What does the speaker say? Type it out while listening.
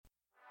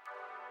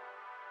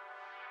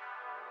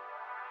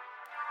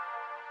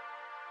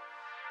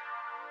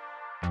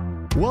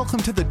Welcome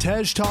to the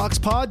Tej Talks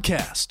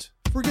podcast.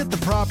 Forget the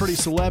property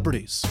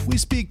celebrities. We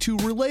speak to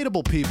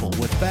relatable people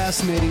with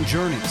fascinating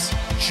journeys,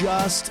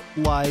 just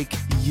like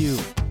you.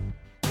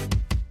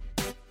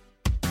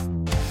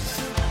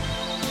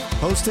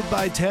 Hosted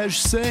by Tej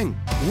Singh,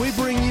 we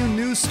bring you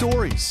news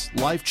stories,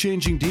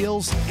 life-changing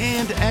deals,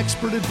 and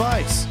expert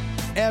advice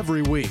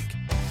every week.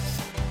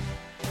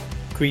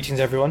 Greetings,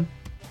 everyone.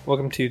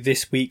 Welcome to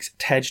this week's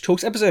Tej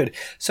Talks episode.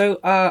 So,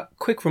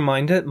 quick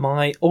reminder,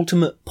 my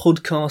Ultimate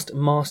Podcast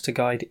Master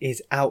Guide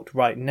is out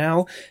right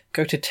now.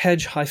 Go to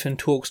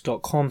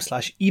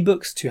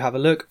tej-talks.com/ebooks to have a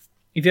look.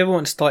 If you ever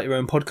want to start your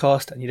own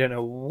podcast and you don't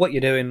know what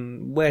you're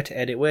doing, where to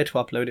edit, where to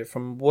upload it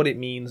from, what it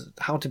means,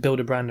 how to build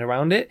a brand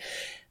around it,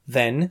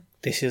 then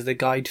this is the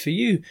guide for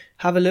you.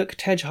 Have a look,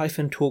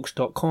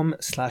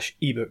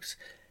 tej-talks.com/ebooks.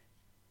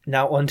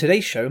 Now, on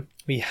today's show,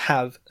 we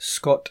have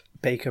Scott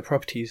Baker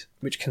Properties,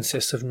 which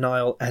consists of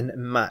Niall and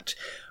Matt.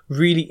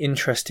 Really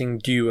interesting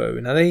duo.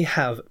 Now, they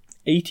have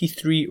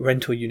 83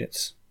 rental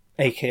units,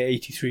 aka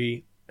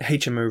 83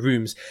 HMO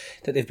rooms,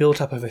 that they've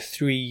built up over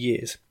 3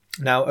 years.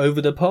 Now, over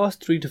the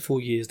past 3 to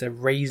 4 years, they've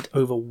raised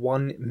over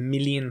 £1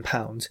 million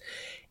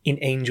in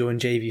angel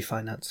and JV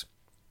finance.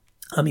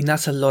 I mean,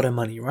 that's a lot of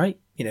money, right?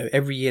 You know,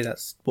 every year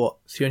that's,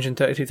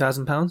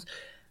 £332,000?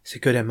 It's a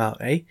good amount,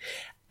 eh?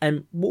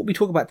 And what we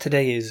talk about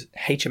today is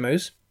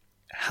HMOs,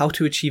 how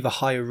to achieve a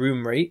higher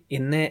room rate.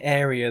 In their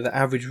area, the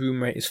average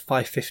room rate is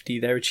 550.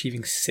 They're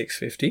achieving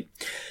 650.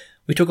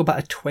 We talk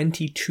about a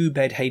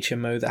 22-bed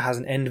HMO that has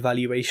an end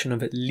valuation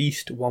of at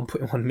least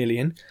 1.1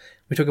 million.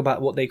 We talk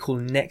about what they call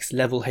next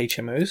level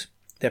HMOs.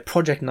 They're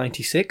Project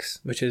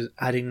 96, which is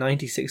adding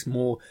 96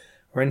 more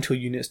rental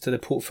units to the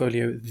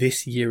portfolio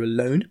this year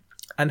alone,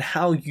 and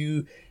how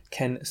you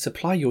can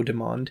supply your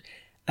demand.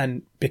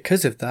 And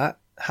because of that,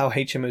 how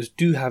HMOs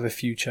do have a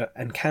future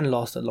and can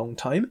last a long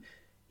time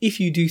if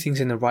you do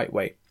things in the right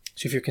way.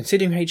 So if you're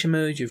considering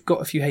HMOs, you've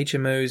got a few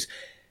HMOs,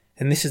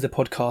 then this is the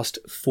podcast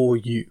for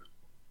you.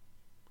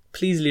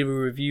 Please leave a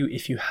review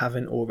if you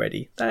haven't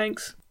already.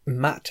 Thanks.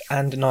 Matt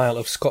and Niall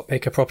of Scott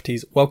Baker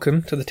Properties,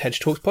 welcome to the Tej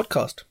Talks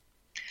podcast.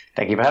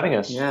 Thank you for having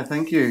us. Yeah,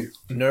 thank you.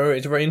 No,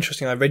 it's very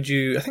interesting. I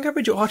think I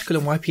read your article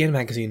in YPN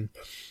magazine,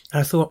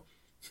 and I thought,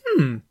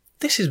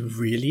 this is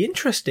really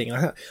interesting.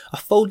 I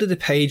folded the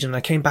page and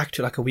I came back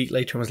to it like a week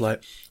later and was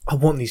like, I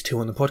want these two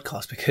on the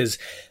podcast because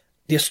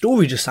their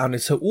story just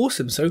sounded so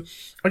awesome. So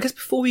I guess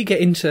before we get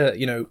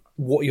into,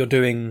 what you're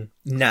doing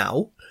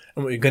now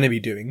and what you're going to be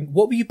doing,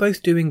 what were you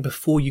both doing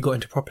before you got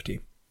into property?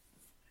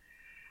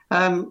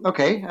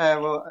 Okay.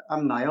 Well,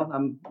 I'm Niall.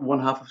 I'm one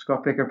half of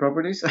Scott Baker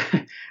Properties.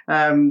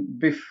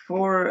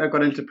 Before I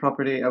got into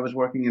property, I was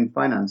working in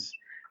finance.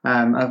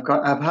 I've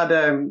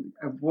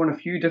worn a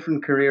few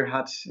different career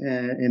hats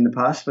in the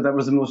past, but that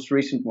was the most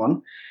recent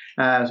one.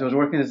 So I was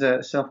working as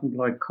a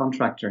self-employed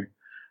contractor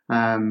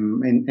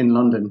in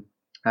London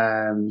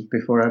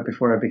before I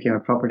became a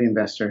property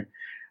investor,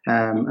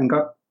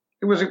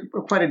 it was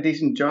quite a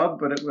decent job,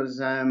 but it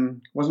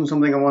wasn't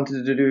something I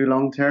wanted to do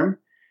long term.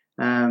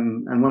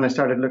 And when I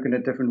started looking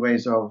at different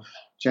ways of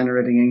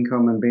generating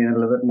income and being a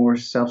little bit more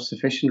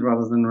self-sufficient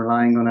rather than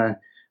relying on a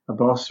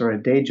boss or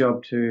a day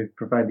job to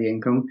provide the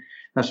income,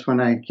 that's when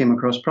I came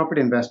across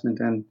property investment,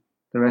 and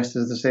the rest,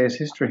 as they say, is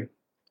history.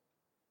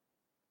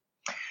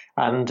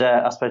 And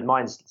I suppose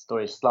my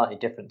story is slightly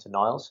different to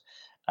Niall's.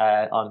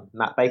 I'm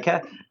Matt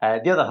Baker,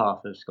 the other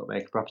half of Scott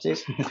Baker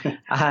Properties.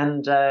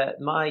 And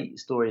my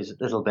story is a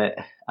little bit...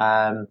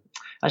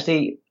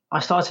 actually, I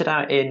started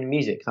out in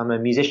music. I'm a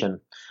musician.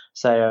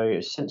 So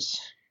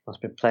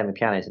I've been playing the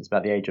piano since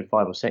about the age of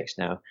 5 or 6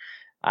 now.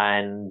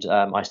 And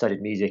I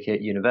studied music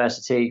at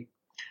university.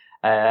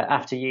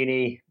 After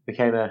uni,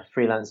 became a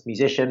freelance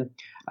musician,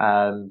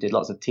 did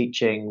lots of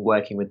teaching,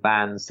 working with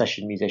bands,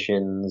 session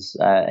musicians,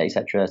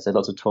 etc. So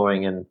lots of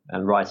touring and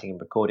writing and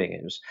recording.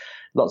 It was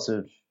lots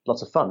of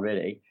fun,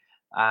 really,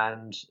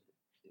 and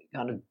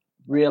kind of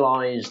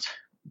realised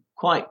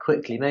quite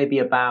quickly, maybe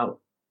about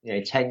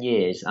 10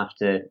 years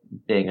after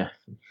being a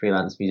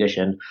freelance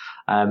musician,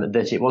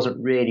 that it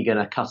wasn't really going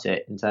to cut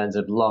it in terms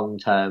of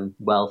long-term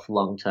wealth,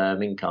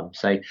 long-term income.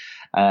 So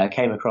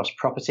came across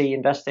property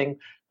investing,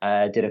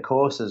 did a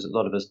course, as a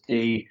lot of us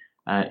do,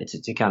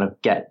 to kind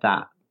of get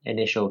that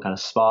initial kind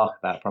of spark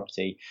about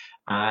property.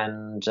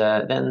 And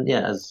then,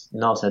 as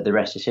Niall said, the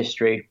rest is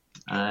history.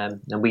 And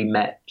we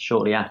met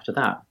shortly after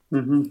that.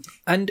 Mm-hmm.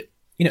 And,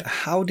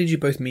 how did you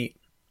both meet?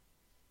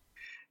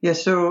 Yeah,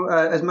 so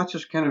as Matt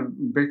just kind of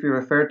briefly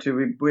referred to,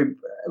 it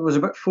was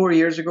about 4.5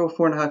 years ago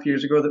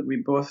that we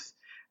both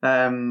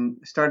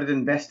started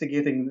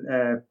investigating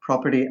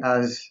property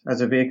as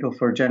a vehicle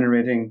for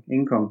generating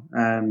income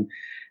and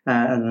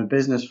a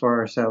business for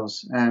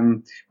ourselves.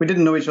 We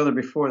didn't know each other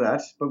before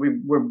that, but we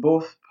were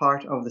both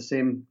part of the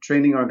same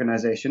training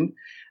organization,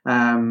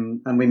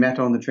 and we met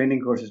on the training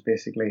courses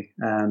basically.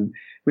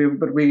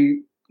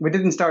 We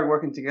didn't start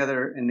working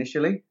together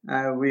initially.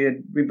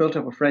 We built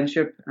up a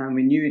friendship and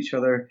we knew each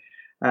other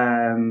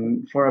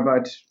for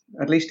about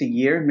at least a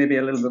year, maybe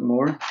a little bit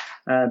more,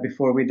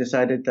 before we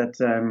decided that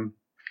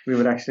we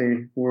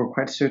were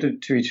quite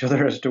suited to each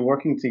other as to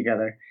working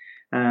together.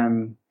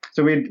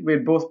 So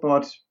we'd both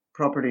bought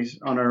properties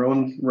on our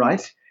own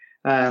right,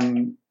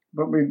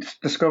 but we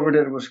discovered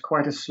that it was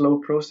quite a slow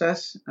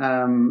process,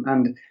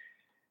 and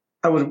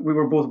we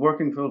were both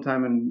working full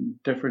time in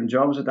different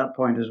jobs at that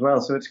point as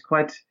well. So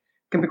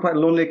can be quite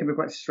lonely, it can be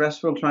quite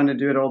stressful trying to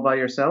do it all by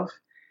yourself.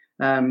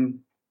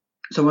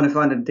 So when I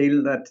found a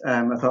deal that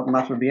I thought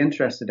Matt would be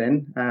interested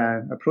in,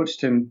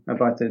 approached him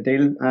about the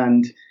deal,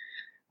 and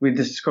we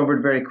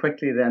discovered very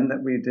quickly then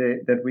that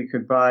we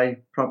could buy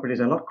properties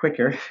a lot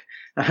quicker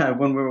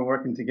when we were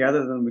working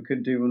together than we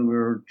could do when we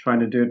were trying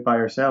to do it by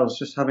ourselves.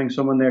 Just having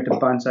someone there to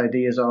bounce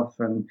ideas off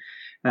and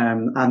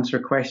answer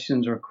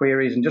questions or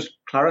queries and just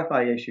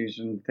clarify issues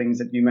and things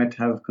that you might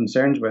have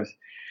concerns with.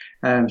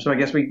 So I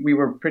guess we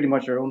were pretty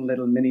much our own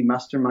little mini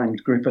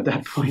mastermind group at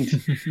that point.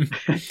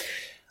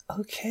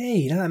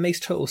 Okay, that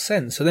makes total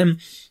sense. So then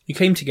you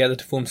came together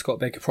to form Scott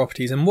Baker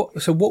Properties, and what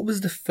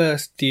was the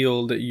first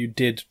deal that you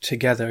did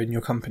together in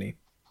your company?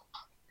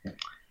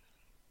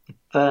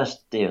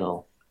 First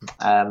deal,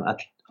 I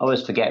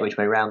always forget which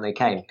way round they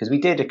came, because we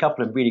did a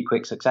couple of really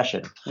quick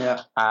succession. Yeah.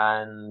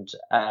 And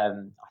I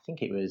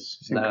think it was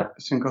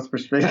St.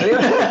 Cuthbert Street.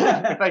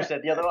 I both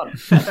said the other one.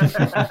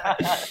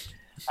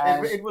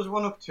 It was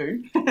one of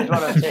two. It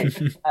was one of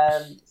two.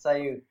 So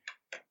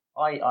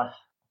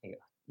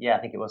I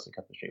think it was St.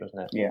 Cuthbert Street,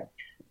 wasn't it? Yeah.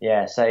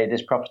 Yeah. So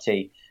this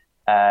property,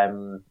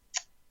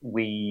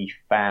 we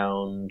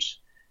found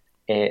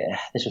it.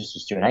 This was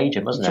just through an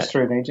agent, wasn't it? Just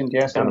through an agent,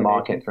 yes. On the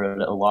market for a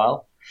little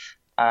while,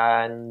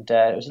 and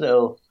it was a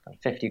little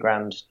 50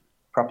 grand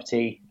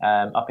property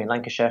up in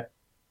Lancashire,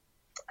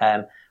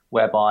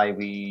 whereby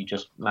we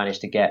just managed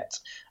to get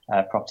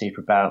a property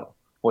for about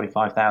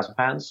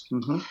 £45,000,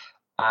 mm-hmm.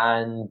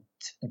 and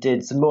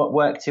did some more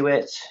work to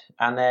it,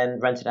 and then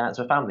rented out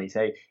to a family.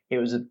 So it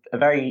was a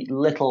very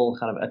little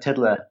kind of a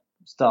tiddler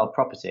style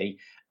property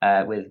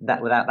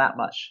without that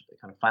much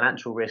kind of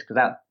financial risk,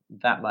 without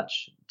that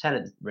much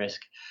tenant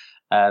risk,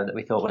 that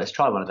we thought, well, let's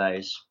try one of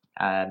those.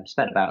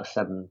 Spent about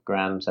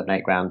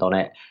 £8,000 on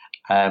it,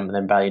 and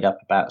then valued up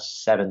about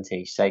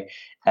 70. So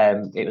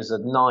it was a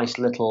nice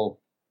little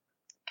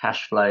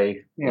cash flow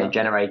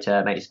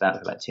generator. Made us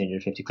about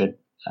 250 quid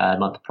a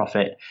month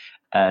profit.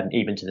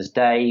 Even to this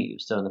day,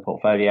 still in the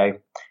portfolio.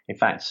 In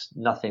fact,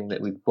 nothing that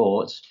we've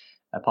bought,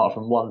 apart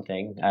from one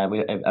thing,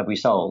 we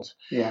sold.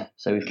 Yeah.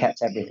 So we've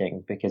kept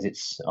everything because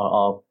it's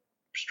our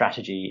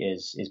strategy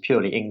is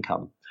purely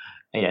income.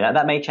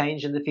 That may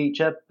change in the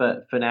future,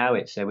 but for now,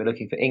 it's we're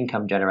looking for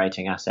income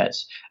generating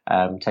assets.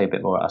 Tell you a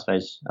bit more, I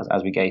suppose,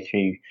 as we go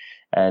through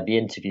the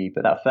interview.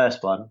 But that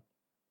first one,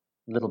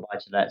 little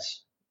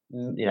buy-to-lets,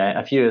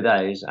 a few of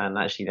those, and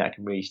actually that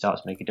can really start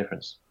to make a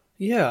difference.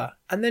 Yeah,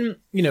 and then,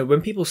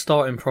 when people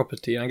start in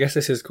property, and I guess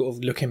this is sort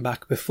of looking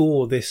back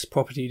before this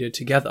property you did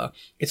together,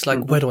 it's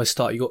like, where do I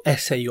start? You got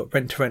SA, you got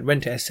rent to rent,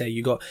 rent to SA,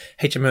 you got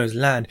HMOs,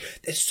 land.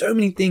 There's so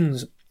many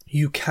things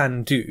you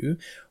can do.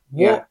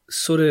 What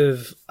sort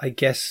of, I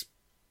guess,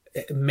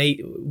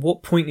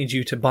 what pointed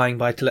you to buying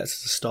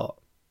buy-to-lets as a start?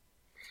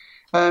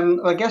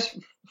 I guess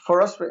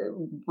for us,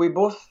 we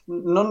both,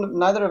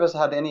 neither of us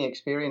had any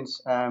experience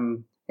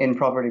in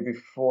property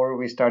before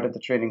we started the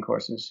training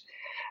courses.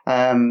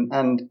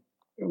 And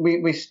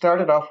we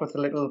started off with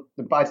the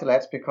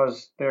buy-to-lets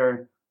because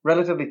they're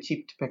relatively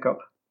cheap to pick up.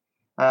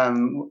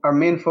 Our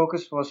main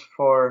focus was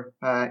for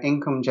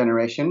income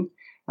generation,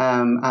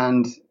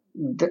 and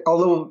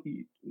although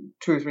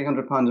 £200 or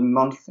 £300 a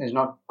month is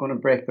not going to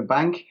break the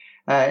bank,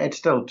 it's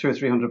still £200 or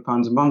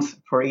 £300 a month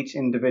for each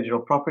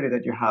individual property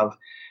that you have.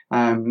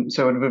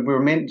 So we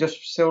were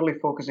just solely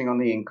focusing on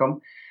the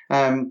income,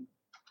 and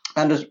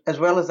as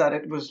well as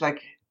that,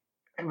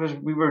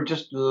 we were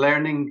just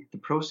learning the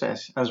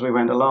process as we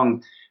went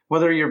along.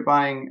 Whether you're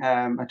buying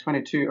a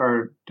 22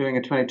 or doing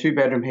a 22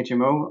 bedroom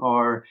HMO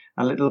or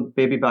a little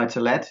baby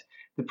buy-to-let,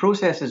 the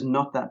process is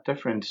not that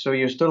different. So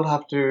you still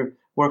have to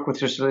work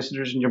with your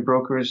solicitors and your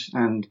brokers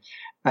and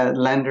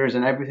lenders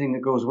and everything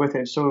that goes with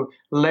it. So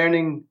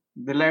learning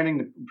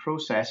the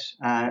process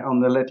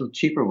on the little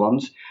cheaper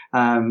ones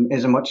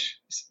is a much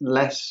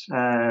less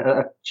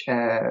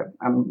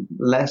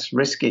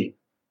risky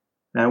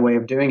way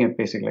of doing it,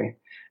 basically.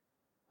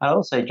 I'll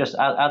also just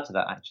add to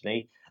that,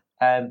 actually.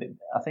 I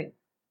think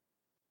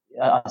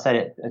I said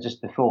it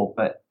just before,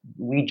 but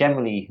we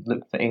generally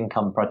look for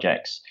income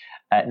projects.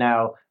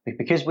 Now,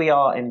 because we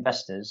are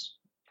investors,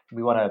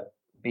 we want to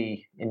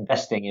be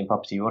investing in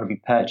property. We want to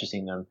be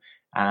purchasing them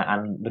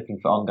and looking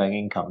for ongoing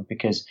income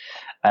because,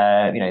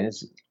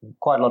 there's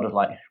quite a lot of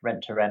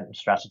rent-to-rent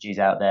strategies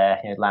out there,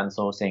 land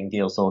sourcing,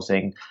 deal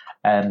sourcing,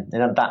 and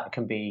that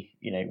can be,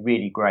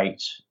 really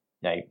great,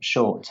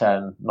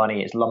 short-term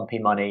money. It's lumpy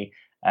money.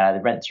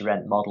 The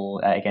rent-to-rent model,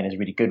 again, is a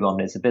really good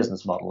one. It's a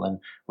business model. And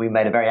we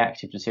made a very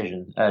active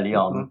decision early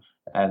on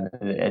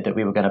that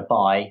we were going to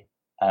buy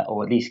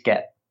or at least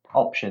get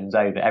options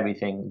over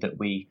everything that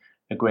we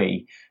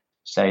agree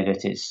so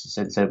that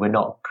so we're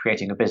not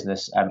creating a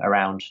business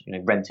around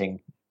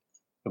renting.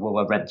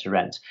 Well,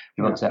 rent-to-rent.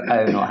 We want to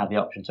own or have the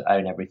option to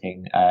own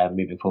everything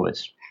moving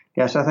forwards.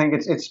 Yes, I think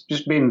it's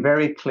just been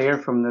very clear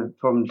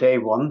from day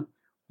one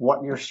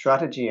what your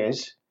strategy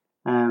is,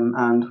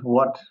 and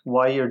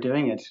why you're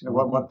doing it.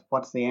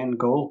 What's the end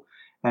goal?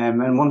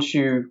 And once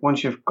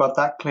you've got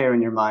that clear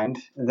in your mind,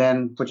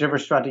 then whichever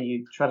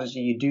strategy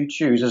you do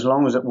choose, as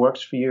long as it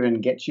works for you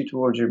and gets you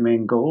towards your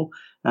main goal,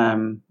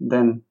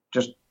 then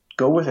just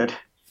go with it.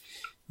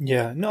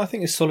 Yeah, no, I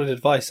think it's solid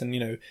advice.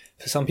 And,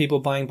 for some people,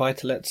 buying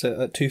buy-to-lets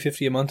at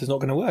 $250 a month is not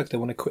going to work. They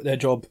want to quit their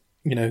job,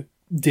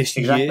 this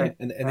year,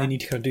 and they need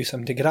to kind of do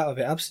something to get out of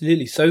it.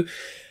 Absolutely. So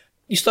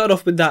you start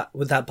off with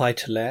that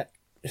buy-to-let.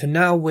 So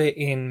now we're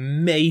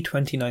in May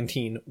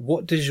 2019.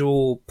 What does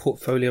your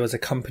portfolio as a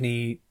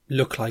company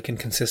look like and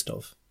consist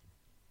of?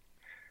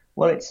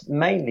 Well, it's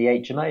mainly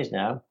HMOs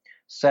now.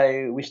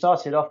 So we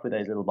started off with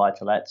those little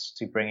buy-to-lets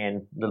to bring in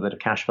a little bit of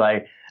cash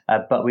flow.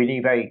 But we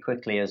knew very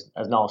quickly, as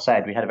Niall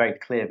said, we had a very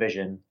clear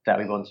vision that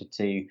we wanted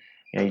to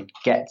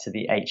get to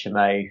the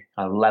HMO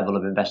level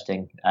of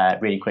investing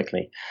really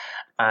quickly.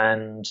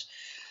 And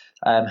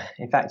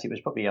in fact, it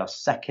was probably our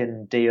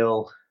second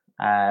deal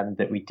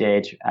that we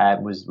did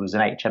was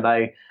an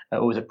HMO.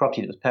 It was a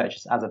property that was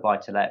purchased as a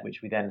buy-to-let,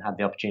 which we then had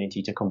the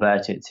opportunity to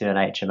convert it to an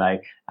HMO,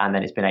 and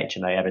then it's been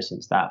HMO ever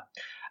since that.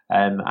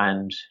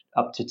 And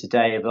up to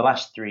today, over the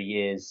last 3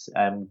 years,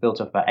 we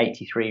built up about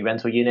 83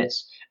 rental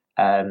units,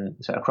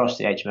 so across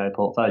the HMO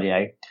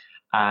portfolio,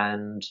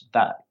 and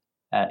that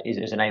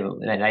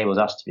enables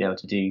us to be able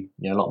to do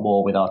a lot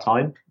more with our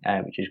time,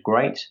 which is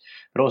great,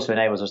 but also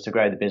enables us to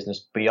grow the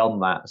business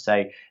beyond that.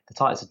 So the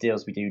types of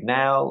deals we do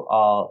now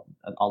are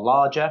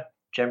larger.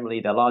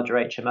 Generally, they're larger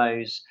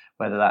HMOs,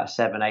 whether that's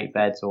 7-8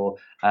 beds, or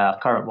our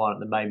current one at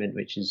the moment,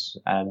 which is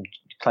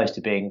close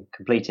to being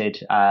completed,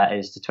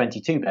 is the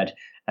 22-bed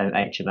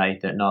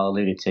HMO that Niall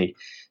alluded to.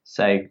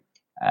 So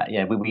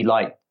we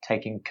like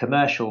taking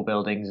commercial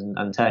buildings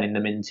and turning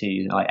them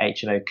into like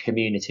HMO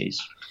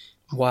communities.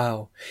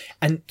 Wow.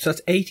 And so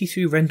that's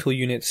 83 rental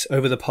units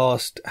over the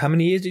past, how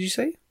many years did you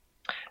say?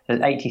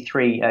 There's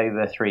 83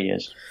 over 3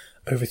 years.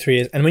 Over 3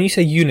 years. And when you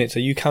say units,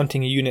 are you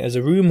counting a unit as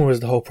a room or as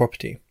the whole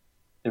property?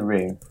 The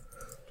room.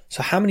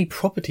 So how many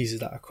properties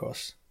is that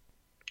across?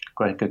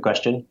 Good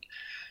question.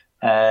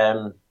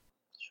 Well,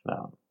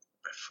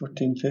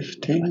 14,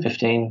 15.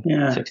 15,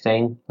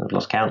 16. I've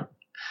lost count.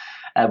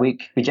 We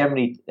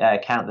generally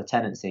count the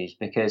tenancies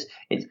because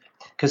if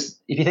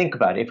you think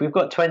about it, if we've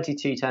got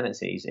 22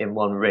 tenancies in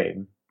one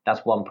room,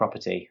 that's one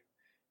property.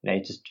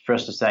 Just for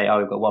us to say,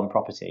 we've got one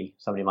property,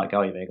 somebody might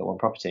go, you've only got one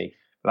property,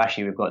 but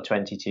actually we've got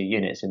 22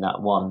 units in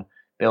that one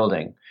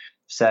building.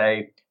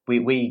 So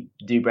we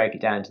do break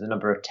it down to the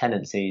number of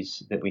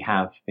tenancies that we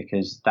have,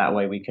 because that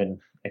way we can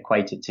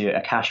equate it to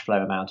a cash flow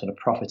amount and a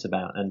profit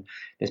amount. And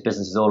this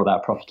business is all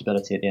about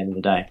profitability at the end of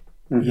the day.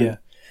 Mm-hmm. Yeah,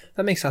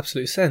 that makes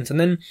absolute sense. And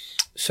then,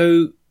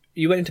 so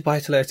you went into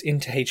buy-to-let,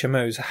 into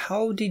HMOs.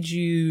 How did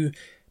you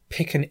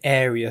pick an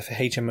area for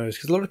HMOs?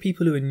 Because a lot of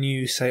people who are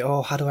new say,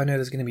 how do I know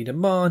there's going to be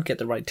demand, get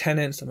the right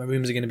tenants, that my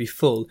rooms are going to be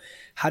full?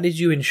 How did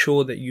you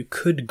ensure that you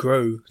could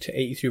grow to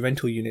 83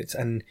 rental units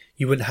and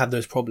you wouldn't have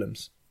those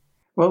problems?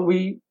 Well,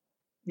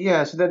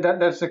 so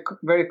that's a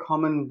very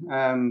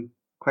common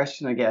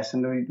question, I guess,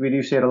 and we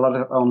do see it a lot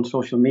on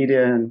social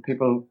media and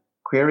people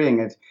querying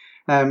it.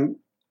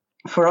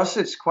 For us,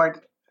 it's quite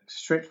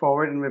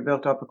straightforward, and we've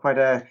built up quite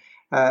a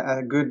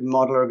good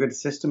model or a good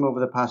system over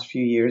the past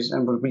few years,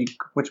 and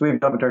which we've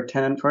dubbed our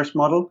tenant first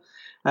model.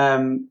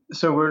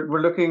 So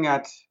we're looking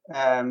at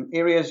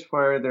areas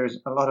where there's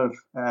a lot of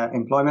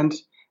employment.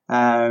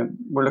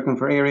 We're looking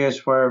for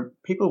areas where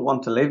people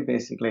want to live,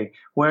 basically.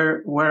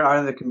 Where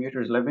are the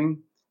commuters living?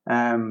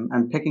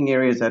 And picking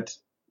areas that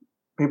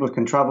people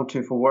can travel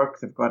to for work.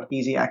 They've got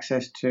easy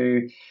access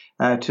to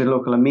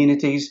local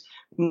amenities.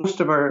 Most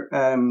of our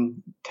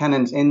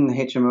tenants in the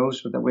HMOs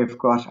that we've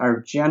got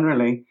are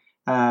generally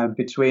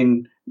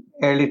between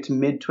early to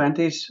mid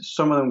 20s.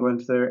 Some of them go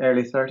into their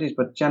early 30s,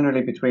 but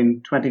generally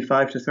between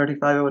 25 to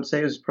 35, I would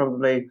say, is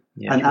probably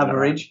an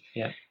average.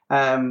 Right.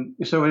 Yeah.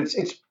 So it's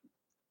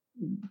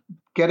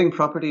getting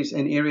properties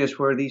in areas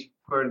where the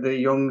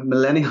young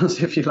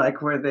millennials, if you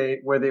like, where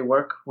they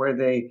work, where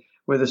they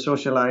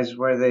socialize,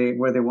 where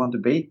they want to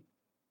be.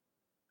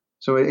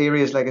 So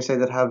areas, like I say,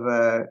 that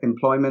have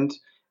employment,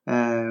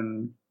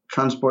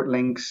 transport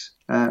links,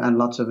 and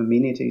lots of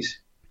amenities.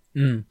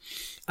 Mm.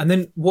 And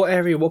then what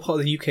part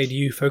of the UK do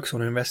you focus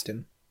on and invest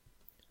in?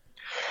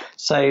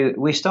 So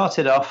we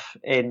started off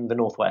in the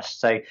northwest,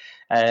 so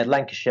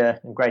Lancashire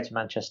and Greater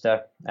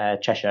Manchester,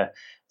 Cheshire,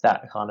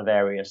 that kind of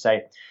area. So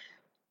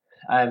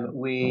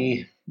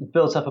we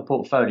built up a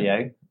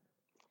portfolio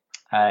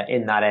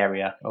in that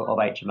area of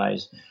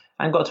HMOs,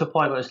 and got to a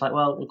point where it's like,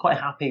 well, we're quite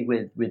happy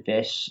with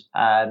this.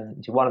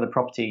 One of the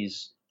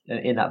properties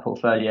in that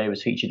portfolio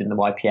was featured in the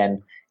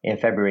YPN in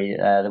February,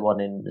 the one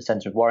in the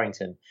centre of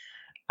Warrington,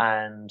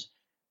 and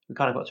we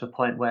kind of got to a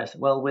point where it's,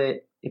 well,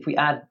 if we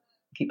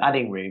keep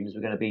adding rooms,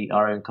 we're going to be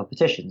our own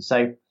competition.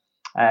 So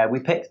we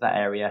picked that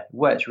area,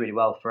 worked really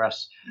well for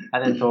us,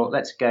 and then thought,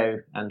 let's go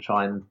and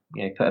try and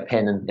put a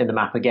pin in the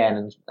map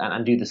again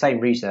and do the same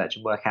research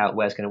and work out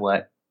where it's going to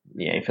work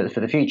for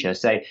the future.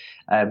 So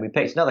we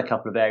picked another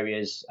couple of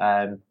areas,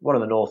 one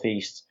in the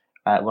northeast,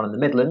 one in the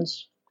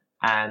Midlands,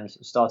 and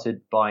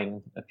started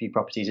buying a few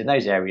properties in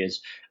those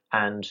areas.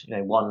 And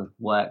one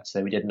worked,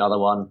 so we did another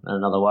one and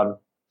another one.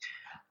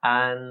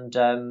 And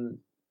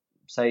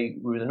so we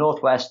were in the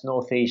Northwest,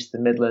 Northeast, the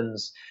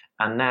Midlands,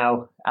 and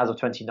now, as of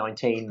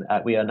 2019,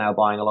 we are now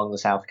buying along the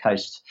South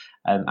Coast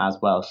as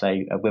well. So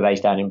we're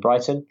based down in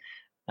Brighton,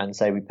 and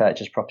so we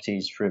purchase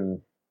properties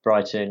from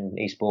Brighton,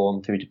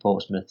 Eastbourne, through to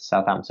Portsmouth,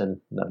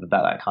 Southampton,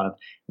 that kind of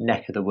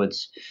neck of the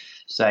woods.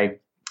 So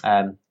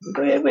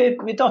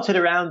we're dotted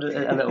around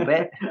a little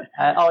bit.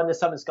 And there's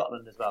some in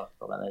Scotland as well.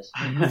 What about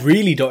those?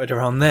 Really dotted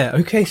around there.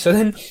 Okay, so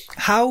then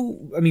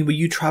were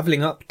you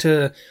travelling up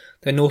to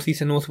the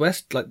Northeast and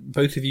Northwest, like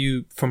both of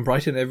you from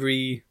Brighton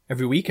every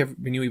week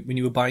when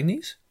you were buying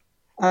these?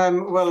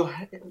 Well,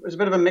 it was a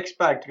bit of a mixed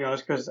bag, to be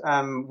honest, because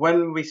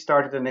when we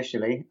started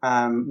initially,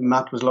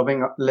 Matt was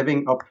living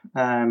up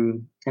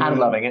and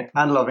loving it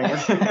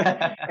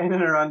in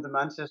and around the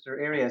Manchester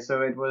area.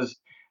 So it was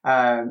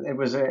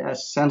a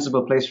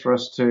sensible place for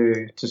us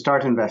to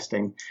start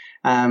investing.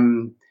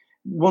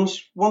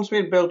 Once we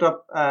had built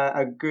up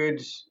a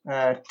good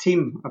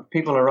team of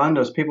people around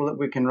us, people that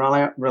we can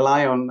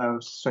rely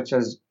on, such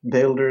as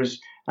builders,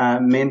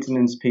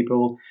 maintenance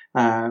people,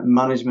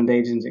 management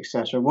agents,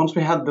 etc. Once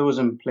we had those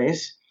in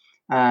place,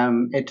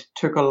 it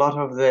took a lot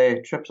of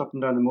the trips up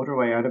and down the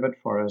motorway out of it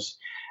for us.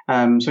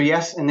 So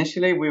yes,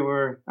 initially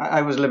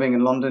I was living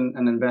in London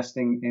and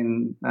investing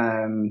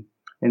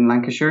in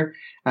Lancashire.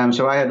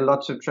 So I had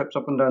lots of trips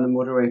up and down the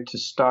motorway to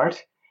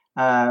start.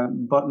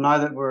 But now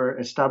that we're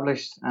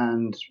established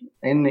and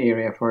in the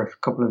area for a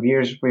couple of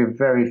years, we have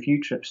very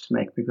few trips to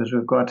make because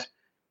we've got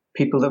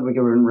people that we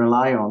can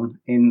rely on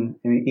in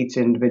each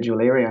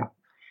individual area.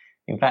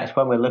 In fact,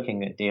 when we're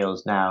looking at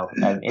deals now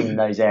in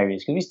those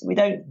areas, because we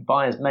don't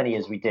buy as many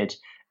as we did,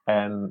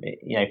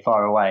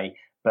 far away.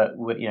 But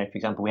for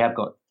example, we have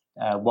got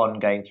one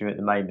going through at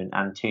the moment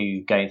and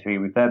two going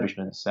through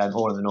refurbishments,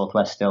 all in the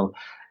Northwest still.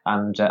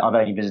 And I've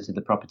only visited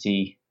the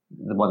property,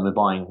 the one we're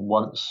buying,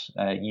 once.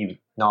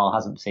 Niall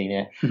hasn't seen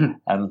it,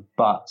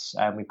 but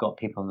we've got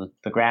people on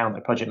the ground.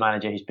 The project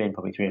manager who's been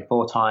probably 3 or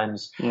 4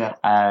 times,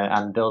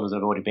 and builders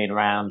have already been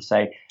around.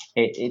 So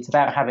it's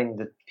about having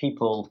the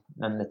people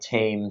and the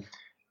team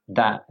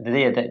that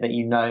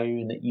you know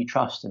and that you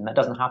trust, and that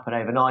doesn't happen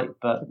overnight.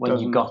 But when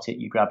you've got it,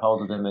 you grab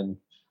hold of them and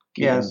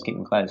keep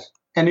them close.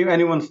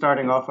 Anyone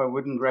starting off, I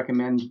wouldn't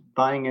recommend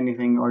buying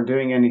anything or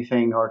doing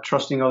anything or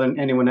trusting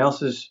anyone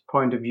else's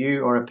point of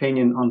view or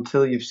opinion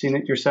until you've seen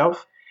it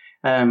yourself.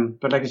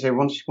 But like I say,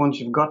 once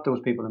you've got those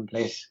people in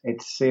place,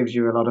 it saves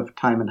you a lot of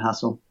time and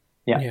hassle.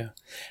 Yeah.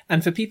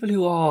 And for people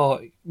who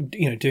are,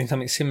 doing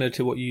something similar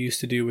to what you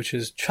used to do, which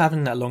is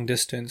traveling that long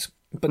distance,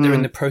 but they're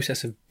in the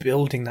process of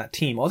building that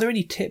team, are there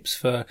any tips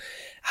for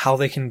how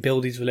they can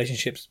build these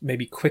relationships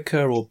maybe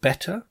quicker or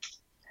better?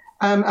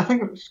 I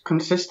think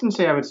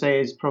consistency, I would say,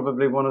 is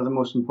probably one of the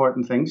most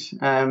important things.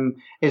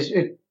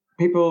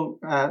 People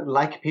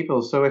like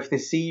people. So if they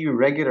see you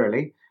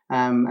regularly,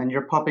 and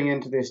you're popping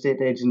into the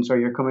estate agents or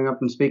you're coming up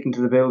and speaking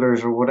to the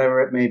builders or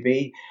whatever it may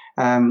be,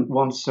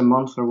 once a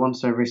month or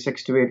once every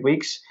 6 to 8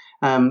 weeks,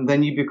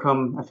 then you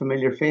become a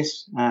familiar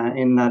face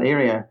in that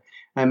area.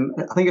 I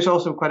think it's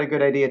also quite a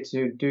good idea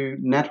to do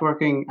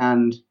networking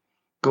and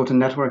go to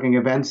networking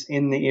events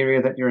in the area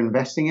that you're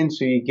investing in,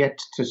 so you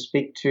get to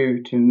speak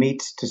to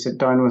meet, to sit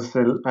down with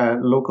the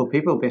local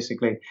people,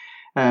 basically.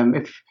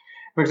 If,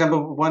 for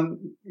example,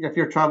 if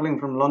you're traveling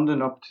from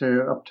London up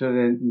to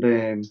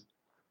the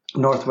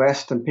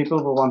Northwest, and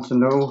people will want to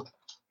know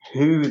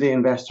who the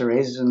investor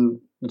is, and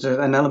there's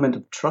an element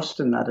of trust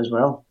in that as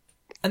well.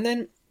 And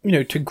then,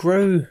 to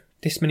grow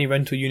this many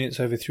rental units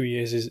over 3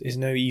 years is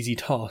no easy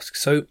task.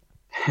 So,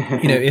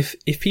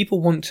 if people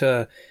want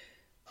to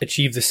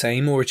achieve the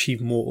same or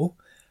achieve more,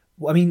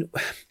 I mean,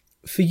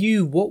 for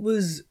you, what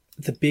was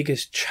the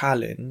biggest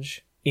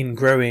challenge in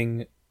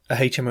growing a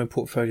HMO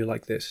portfolio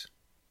like this?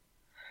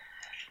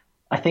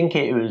 I think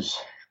it was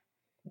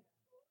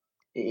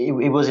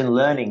in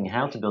learning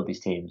how to build these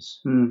teams.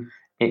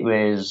 It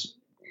was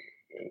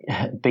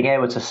being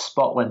able to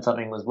spot when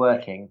something was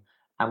working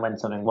and when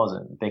something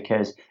wasn't,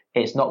 because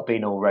it's not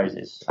been all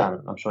roses.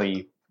 I'm sure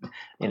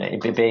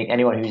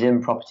anyone who's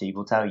in property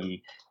will tell you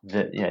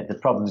that the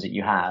problems that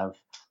you have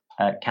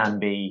can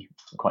be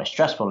quite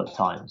stressful at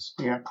times.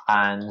 Yeah.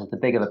 And the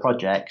bigger the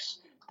projects,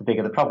 the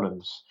bigger the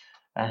problems.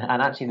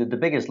 And actually, the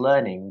biggest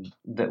learning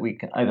that we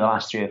over the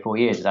last 3 or 4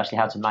 years is actually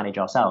how to manage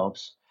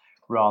ourselves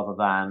rather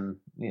than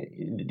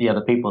the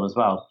other people as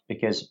well,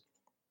 because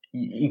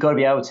you've got to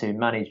be able to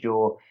manage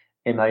your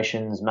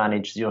emotions,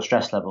 manage your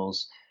stress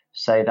levels,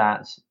 so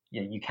that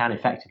you can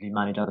effectively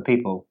manage other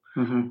people.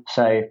 Mm-hmm.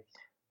 So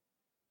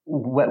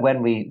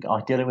when we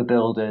are dealing with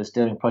builders,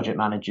 dealing with project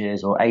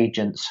managers or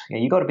agents,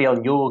 you've got to be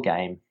on your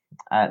game.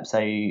 So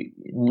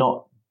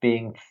not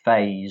being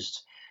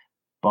fazed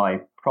by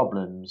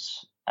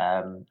problems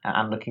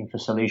and looking for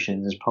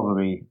solutions is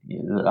probably,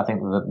 I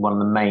think, one of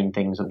the main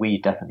things that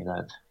we definitely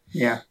learned.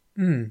 Yeah.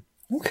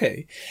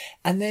 Okay.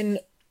 And then,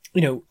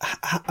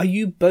 are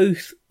you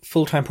both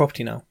full-time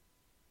property now?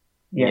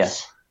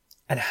 Yes.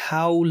 And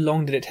how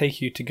long did it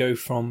take you to go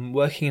from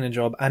working in a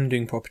job and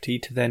doing property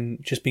to then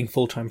just being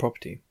full-time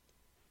property?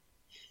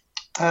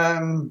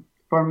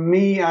 For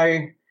me,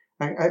 I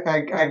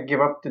gave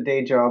up the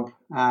day job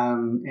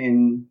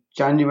in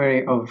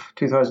January of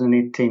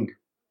 2018.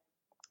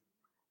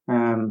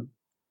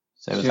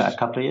 So was that a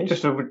couple of years?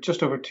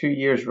 Just over 2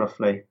 years,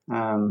 roughly.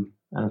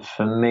 And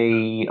for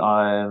me,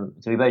 so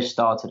we both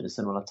started at a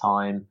similar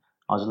time.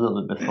 I was a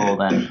little bit before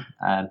then.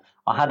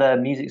 I had a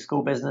music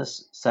school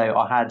business, so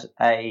I had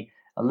a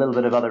little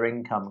bit of other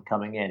income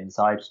coming in.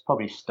 So I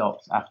probably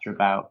stopped after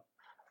about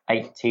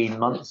 18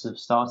 months of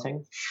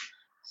starting.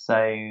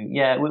 So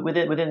yeah,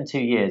 within 2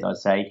 years, I'd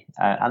say,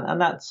 and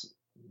that's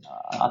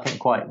I think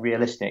quite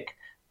realistic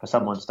for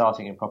someone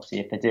starting in property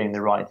if they're doing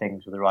the right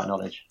things with the right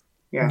knowledge.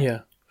 Yeah.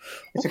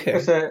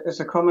 It's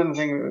a common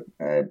thing.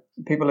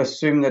 People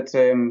assume that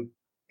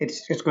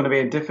it's going to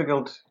be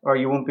difficult, or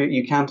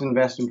you can't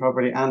invest in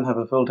property and have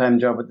a full-time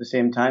job at the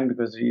same time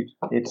because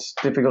it's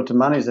difficult to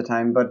manage the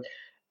time.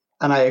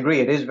 And I agree,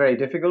 it is very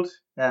difficult.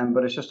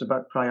 But it's just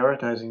about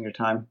prioritizing your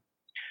time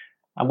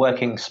and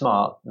working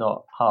smart,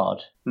 not hard.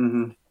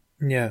 Mm-hmm.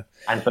 Yeah,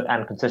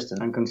 and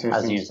consistent,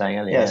 as you were saying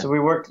earlier. Yeah. So we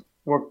worked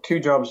 2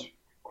 jobs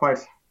quite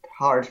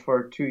hard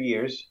for 2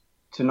 years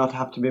to not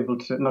have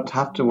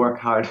to work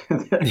hard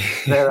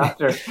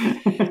thereafter.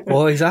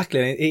 Well, exactly.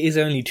 It is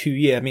only 2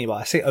 years. I mean, well,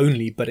 I say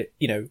only, but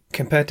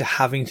compared to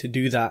having to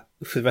do that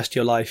for the rest of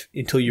your life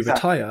until you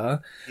retire,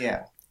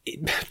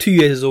 2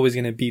 years is always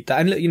going to beat that.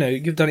 And look,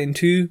 you've done it in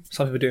 2.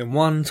 Some people do it in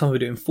 1. Some people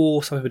do it in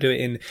 4. Some people do it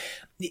in.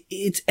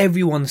 It's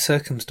everyone's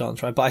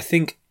circumstance, right? But I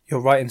think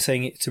you're right in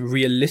saying it's a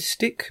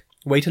realistic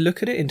way to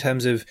look at it in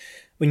terms of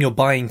when you're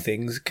buying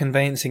things,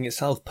 conveyancing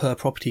itself per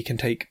property can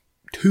take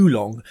too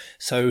long.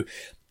 So,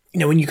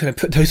 when you kind of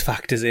put those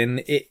factors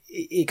in,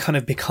 it kind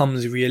of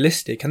becomes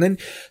realistic. And then,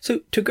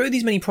 so to grow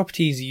these many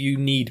properties, you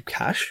need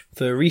cash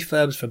for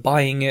refurbs, for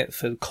buying it,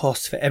 for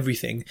costs, for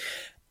everything.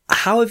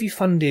 How have you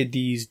funded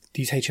these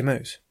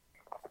HMOs?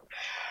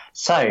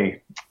 So,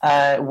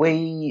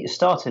 we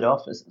started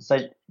off, so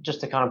just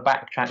to kind of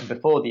backtrack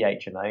before the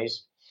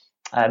HMOs,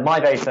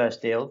 my very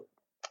first deal,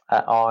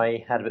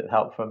 I had a bit of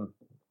help from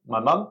my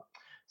mum.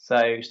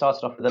 So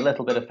started off with a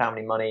little bit of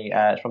family money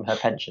from her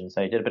pension.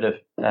 So did a bit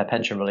of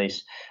pension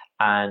release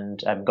and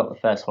got the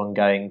first one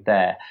going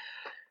there.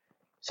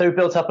 So we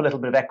built up a little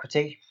bit of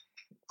equity.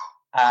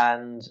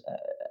 And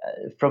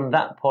from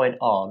that point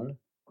on,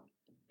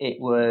 it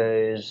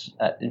was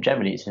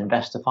generally it's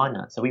investor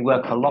finance. So we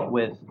work a lot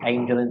with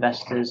angel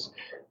investors,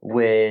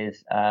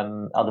 with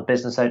other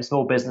business owners.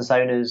 Small business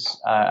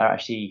owners are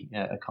actually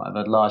kind of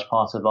a large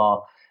part of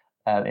our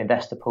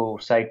investor pool.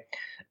 So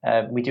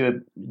we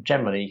do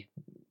generally,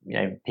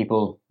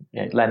 people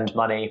lend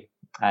money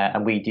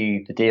and we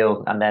do the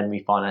deal and then we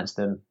finance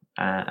them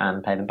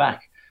and pay them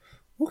back.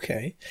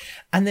 Okay.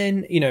 And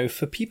then,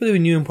 for people who are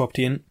new in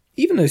property and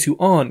even those who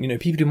aren't,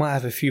 people who might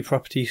have a few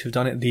properties who've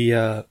done it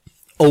the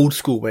old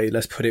school way,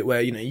 let's put it,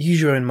 where,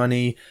 use your own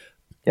money,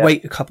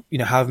 wait a couple,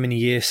 however many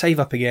years, save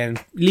up again,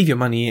 leave your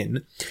money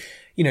in.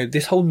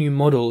 This whole newer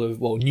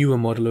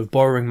model of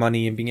borrowing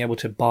money and being able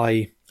to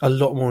buy a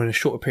lot more in a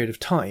shorter period of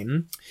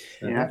time.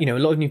 Yeah. A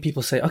lot of new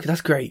people say, okay,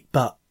 that's great,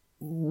 but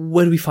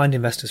where do we find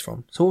investors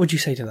from? So what would you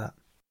say to that?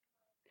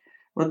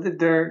 Well,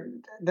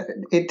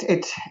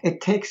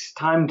 it takes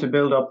time to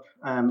build up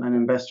an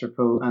investor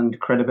pool and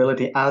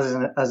credibility as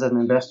an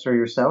investor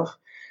yourself.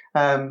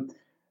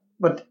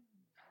 But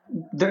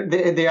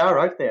they are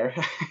out there.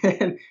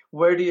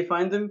 Where do you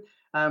find them?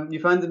 You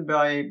find them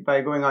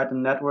by going out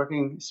and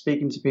networking,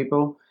 speaking to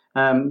people,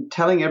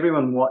 telling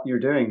everyone what you're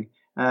doing,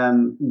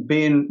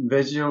 being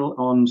visual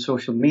on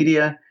social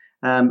media,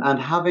 and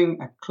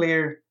having a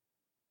clear,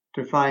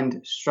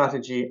 defined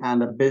strategy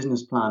and a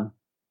business plan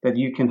that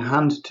you can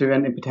hand to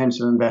any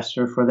potential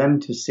investor for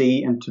them to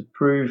see and to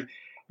prove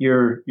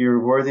your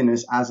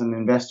worthiness as an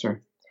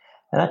investor.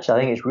 And actually,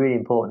 I think it's really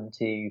important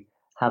to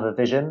have a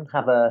vision,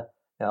 have a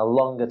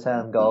longer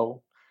term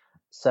goal.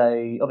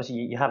 So obviously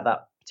you have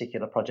that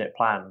particular project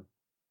plan,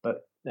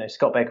 but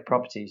Scott Baker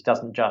Properties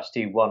doesn't just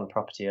do one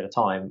property at a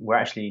time. We're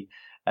actually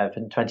for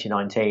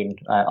 2019,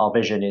 our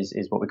vision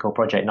is what we call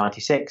Project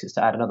 96. It's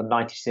to add another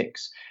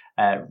 96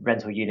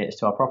 rental units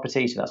to our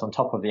property. So that's on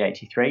top of the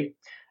 83.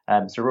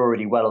 So we're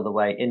already well on the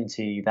way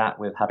into that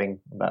with having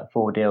about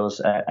 4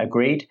 deals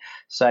agreed.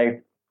 So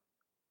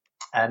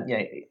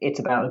it's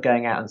about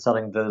going out and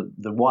selling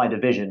the wider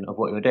vision of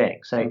what you're doing.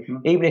 So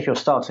even if you're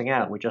starting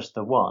out with just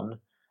the one,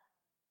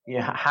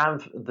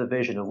 have the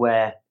vision of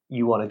where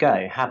you want to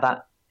go. Have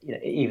that,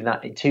 even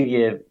that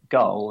 2-year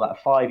goal,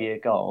 that 5-year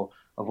goal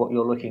of what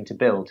you're looking to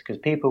build, because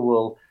people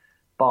will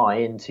buy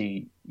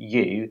into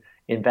you,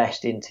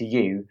 invest into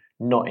you,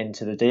 not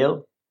into the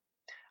deal.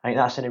 I think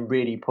that's a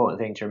really important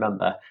thing to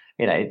remember.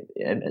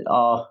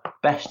 Our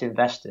best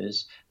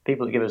investors,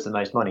 people that give us the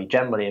most money,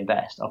 generally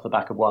invest off the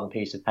back of one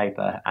piece of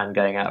paper and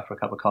going out for a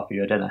cup of coffee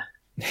or dinner.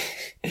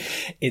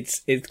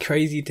 It's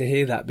crazy to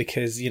hear that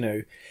because,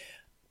 I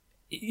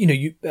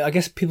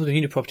guess people who are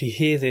new to property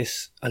hear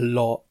this a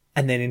lot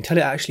And then until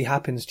it actually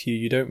happens to you,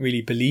 you don't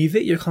really believe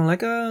it. You're kind of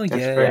like, oh,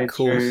 That's yeah, very of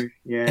course. true.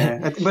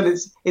 Yeah, but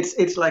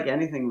it's like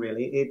anything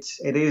really.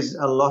 It is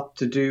a lot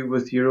to do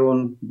with your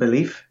own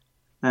belief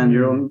and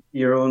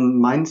your own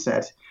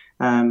mindset.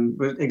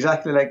 But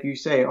exactly like you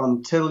say,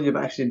 until you've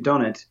actually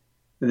done it,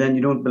 then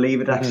you don't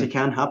believe it actually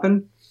can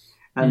happen.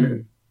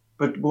 And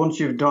but once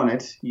you've done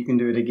it, you can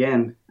do it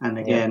again and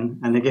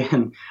again and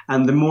again.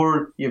 And the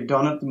more you've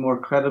done it, the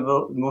more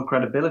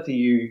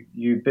credibility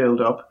you build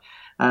up.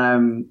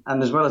 And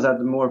as well as that,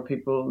 the more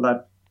people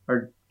that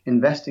are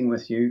investing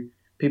with you,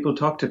 people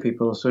talk to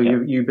people. So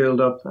you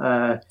build up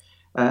a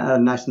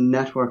nice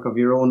network of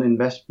your own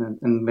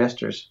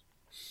investors.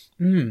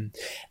 And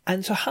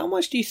so how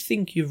much do you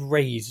think you've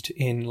raised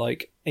in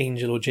like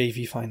angel or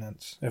JV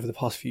finance over the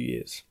past few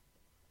years?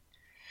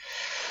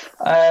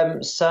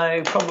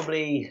 So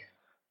probably,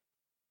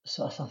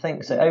 I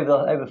think so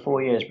over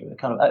 4 years,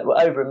 kind of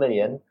over $1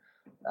 million.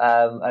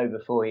 Over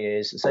 4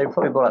 years, so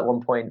probably about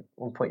like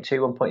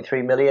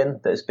 1.3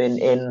 million that's been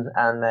in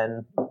and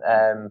then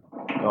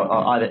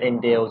or either in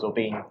deals or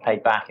being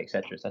paid back,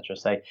 etc.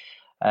 So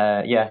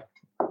yeah.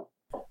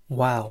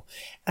 Wow.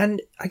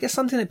 And I guess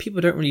something that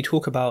people don't really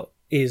talk about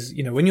is,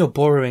 when you're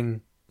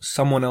borrowing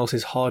someone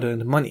else's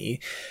hard-earned money,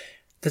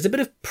 there's a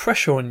bit of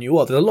pressure on you,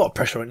 or there's a lot of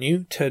pressure on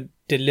you to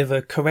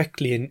deliver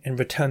correctly and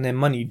return their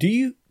money. Do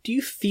you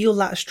feel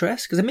that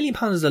stress? Because £1 million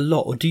is a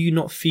lot, or do you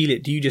not feel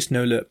it? Do you just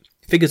know, look,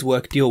 figures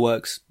work, deal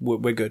works,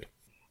 we're good?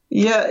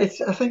 Yeah,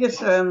 I think it's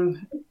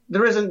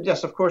there isn't,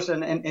 yes, of course,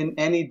 in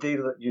any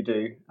deal that you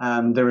do,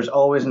 there is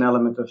always an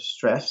element of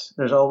stress.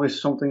 There's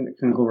always something that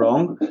can go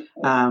wrong,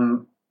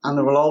 and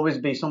there will always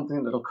be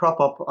something that will crop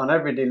up on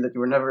every deal that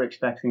you were never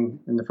expecting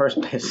in the first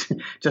place,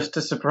 just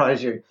to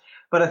surprise you.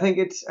 But I think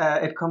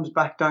it comes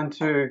back down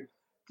to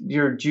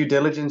your due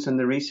diligence and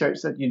the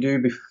research that you do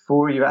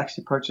before you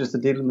actually purchase the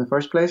deal in the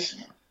first place.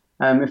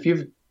 If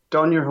you've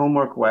done your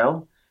homework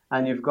well,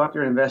 and you've got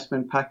your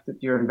investment pack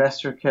that your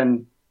investor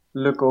can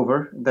look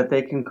over, that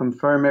they can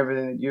confirm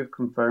everything that you've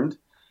confirmed,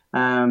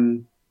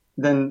 then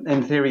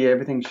in theory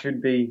everything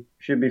should be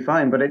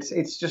fine. But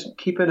it's just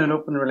keeping an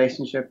open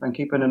relationship and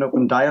keeping an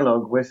open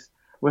dialogue with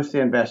the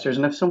investors.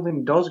 And if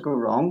something does go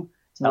wrong,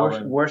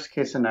 worst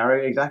case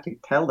scenario, exactly,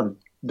 tell them.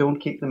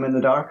 Don't keep them in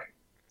the dark.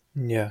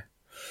 Yeah.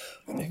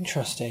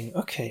 Interesting.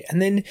 Okay.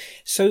 And then,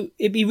 so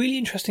it'd be really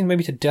interesting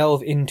maybe to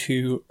delve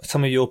into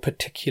some of your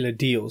particular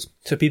deals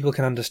so people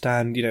can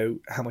understand,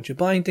 how much you're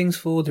buying things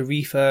for, the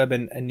refurb,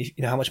 and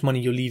how much money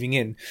you're leaving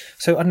in.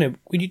 So, I don't know,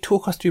 would you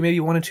talk us through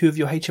maybe one or two of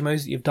your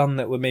HMOs that you've done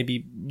that were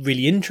maybe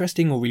really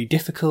interesting or really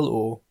difficult,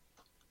 or?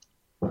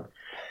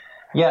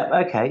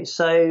 Yeah, okay.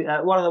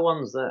 So one of the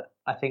ones that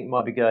I think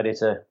might be good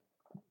to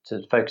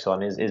focus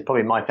on is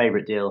probably my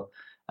favourite deal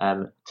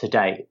to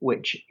date,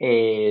 which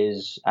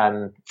is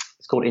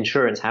it's called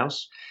Insurance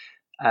House.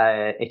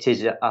 It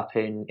is up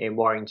in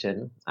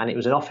Warrington, and it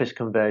was an office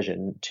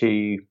conversion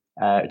to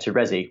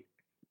resi.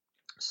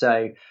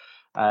 So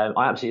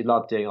I absolutely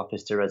love doing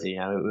office to resi.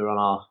 We're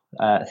on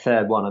our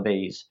third one of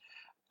these,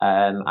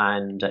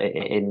 and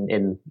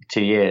in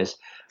 2 years.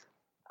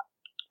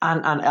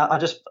 And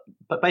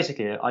but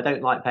basically, I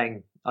don't like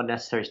paying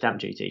unnecessary stamp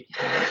duty.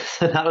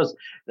 So that was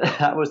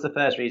the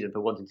first reason for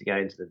wanting to go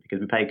into them,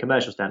 because we pay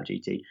commercial stamp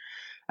duty.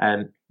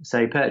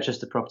 So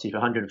purchased the property for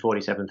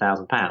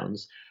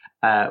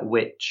 £147,000,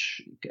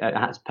 which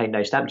had to pay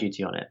no stamp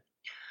duty on it.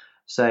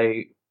 So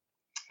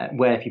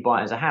where if you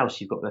buy it as a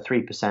house, you've got the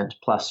 3%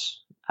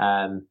 plus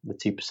the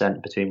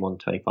 2% between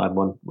 125 and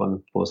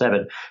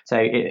 147. So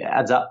it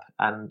adds up,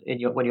 and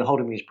when you're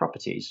holding these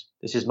properties,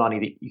 this is money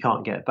that you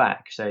can't get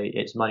back. So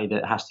it's money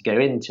that has to go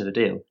into the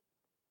deal.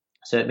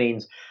 So it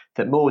means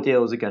that more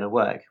deals are going to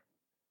work.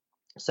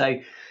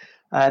 So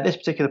this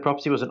particular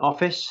property was an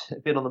office. It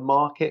had been on the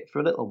market for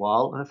a little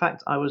while. And in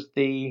fact, I was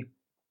the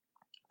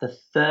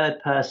third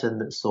person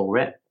that saw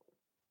it.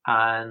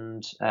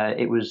 And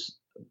it was,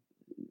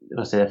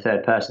 I say a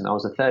third person, I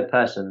was the third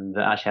person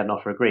that actually had an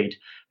offer agreed,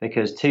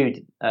 because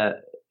two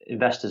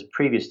investors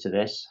previous to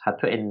this had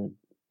put in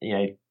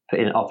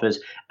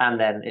offers, and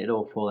then it had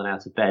all fallen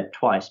out of bed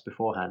twice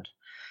beforehand.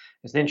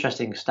 It's an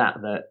interesting stat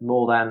that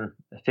more than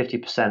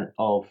 50%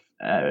 of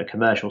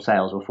commercial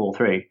sales will fall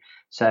through.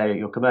 So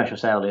your commercial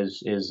sale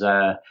is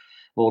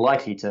more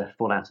likely to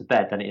fall out of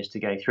bed than it is to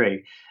go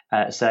through.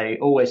 So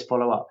always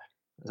follow up.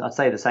 I'd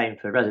say the same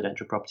for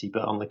residential property,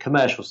 but on the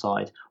commercial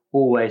side,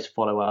 always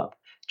follow up.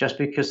 Just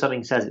because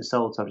something says it's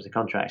sold subject to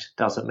contract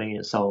doesn't mean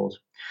it's sold.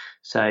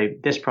 So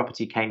this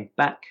property came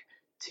back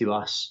to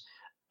us,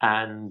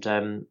 and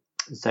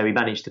so we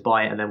managed to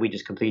buy it, and then we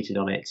just completed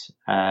on it.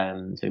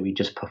 So we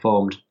just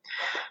performed.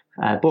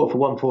 Bought for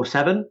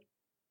 147.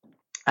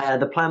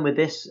 The plan with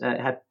this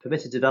had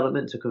permitted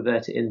development to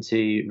convert it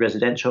into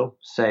residential.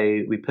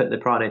 So we put the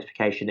prior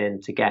notification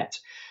in to get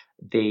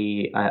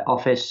the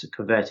office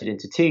converted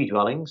into two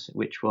dwellings,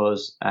 which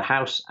was a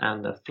house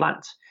and a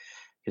flat.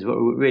 Because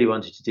what we really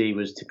wanted to do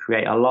was to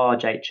create a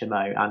large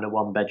HMO and a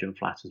one-bedroom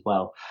flat as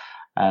well.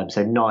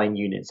 So 9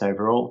 units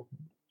overall.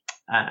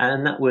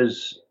 And that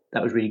was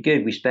that was really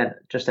good. We spent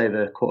just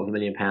over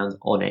 £250,000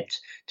 on it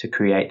to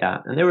create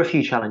that, and there were a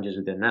few challenges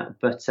within that,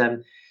 but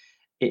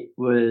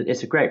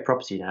it's a great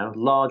property now.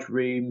 Large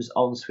rooms,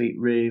 ensuite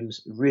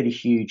rooms, really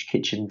huge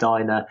kitchen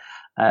diner,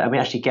 and we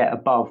actually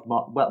get well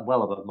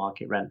above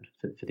market rent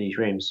for these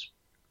rooms.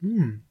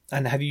 And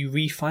have you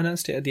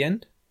refinanced it at the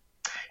end?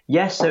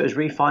 Yes, so it was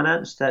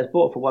refinanced. It was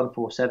bought for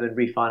 147,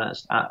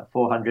 refinanced at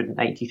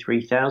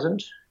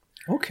 483,000.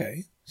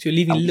 Okay, so you're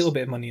leaving a little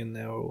bit of money in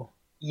there, or?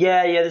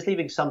 Yeah, there's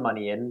leaving some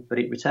money in, but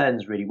it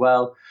returns really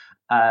well.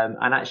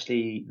 And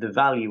actually, the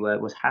valuer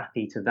was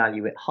happy to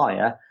value it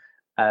higher,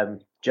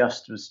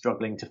 just was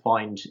struggling to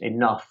find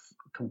enough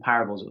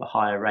comparables at a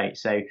higher rate.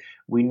 So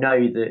we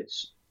know that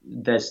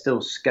there's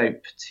still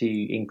scope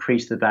to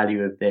increase the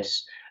value of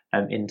this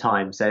in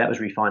time. So that was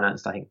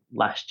refinanced, I think,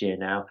 last year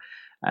now.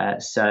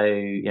 So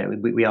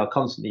we are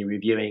constantly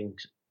reviewing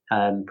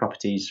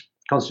properties,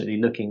 constantly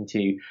looking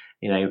to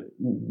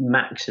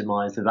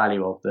maximise the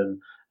value of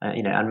them.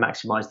 And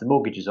maximise the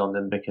mortgages on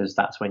them, because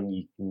that's when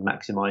you can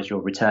maximise your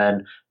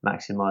return,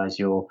 maximise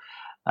your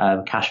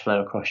cash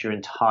flow across your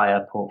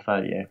entire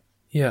portfolio.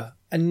 Yeah,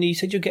 and you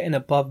said you're getting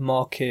above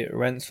market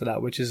rents for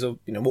that, which is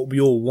what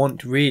we all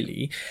want,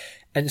 really.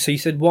 And so you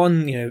said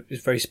one,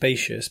 is very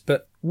spacious,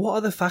 but what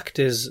other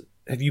factors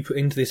have you put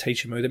into this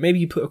HMO that maybe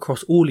you put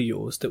across all of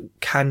yours that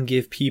can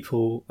give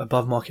people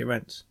above market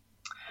rents?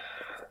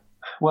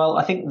 Well,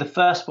 I think the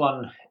first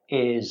one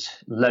is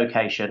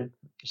location.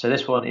 So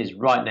this one is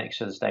right next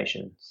to the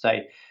station. So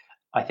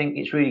I think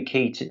it's really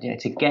key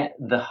to get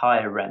the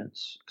higher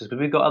rents, because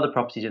we've got other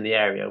properties in the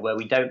area where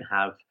we don't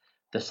have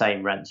the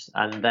same rents,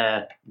 and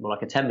they're more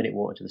like a 10-minute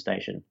walk to the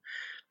station.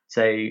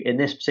 So in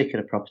this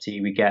particular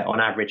property, we get on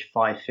average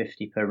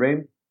 $550 per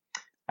room,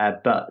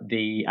 but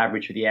the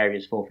average for the area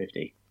is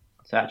 $450.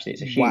 So actually,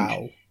 it's a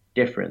huge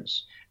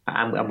difference.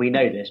 And we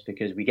know this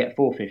because we get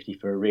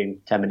 $450 for a room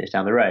 10 minutes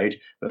down the road,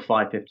 but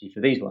 $550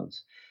 for these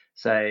ones.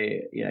 So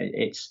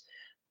it's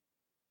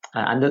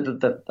and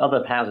the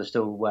other houses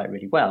still work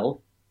really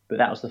well, but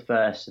that was the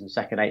first and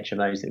second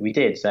HMOs that we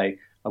did. So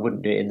I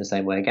wouldn't do it in the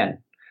same way again.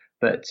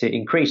 But to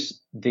increase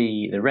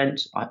the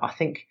rent, I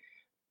think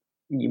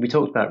we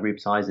talked about room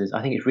sizes.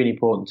 I think it's really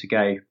important to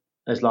go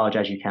as large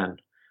as you can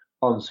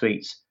en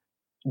suites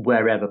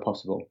wherever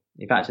possible.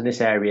 In fact, in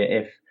this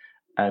area, if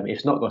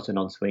it's not got an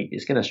ensuite,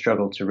 it's going to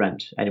struggle to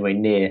rent anywhere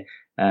near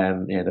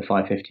the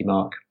 550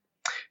 mark.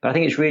 But I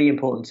think it's really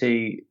important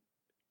to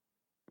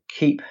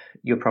keep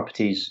your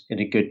properties in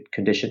a good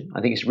condition.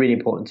 I think it's really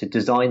important to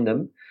design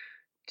them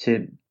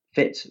to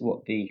fit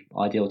what the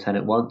ideal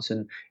tenant wants.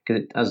 And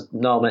because, as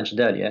Niall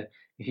mentioned earlier,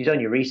 if you've done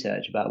your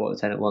research about what the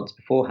tenant wants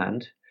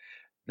beforehand,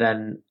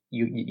 then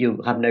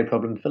you'll have no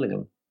problem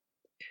filling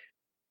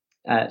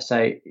them.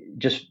 So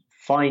just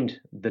find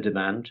the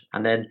demand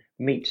and then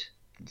meet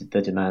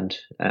the demand.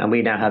 And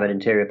we now have an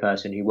interior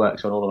person who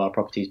works on all of our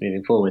properties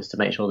moving forwards to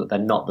make sure that they're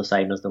not the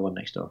same as the one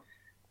next door.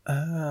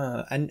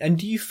 And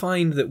do you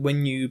find that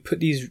when you put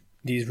these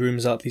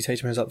rooms up, these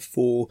HMOs up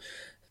for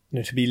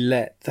to be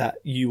let, that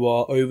you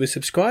are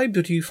oversubscribed,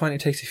 or do you find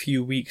it takes a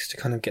few weeks to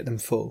kind of get them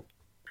full?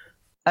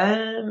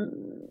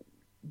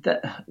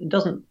 That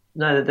doesn't.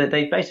 No,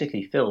 they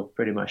basically fill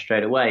pretty much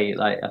straight away.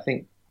 Like, I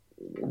think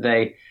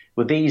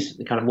with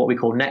these kind of what we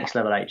call next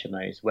level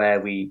HMOs,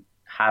 where we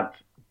have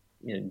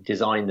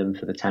designed them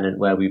for the tenant,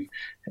 where we've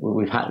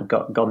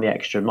gone the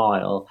extra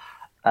mile,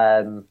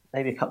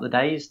 maybe a couple of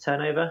days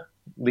turnover.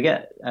 We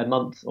get a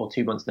month or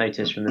 2 months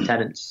notice from the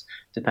tenants,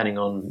 depending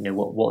on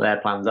what their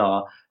plans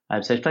are.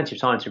 So there's plenty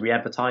of time to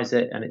re-advertise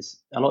it, and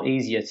it's a lot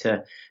easier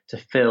to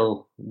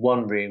fill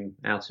one room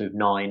out of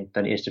 9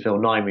 than it is to fill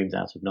 9 rooms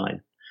out of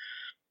 9.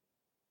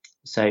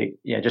 So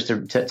yeah, just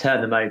to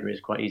turn them over is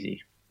quite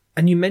easy.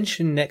 And you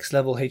mentioned next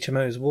level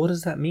HMOs. What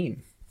does that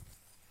mean?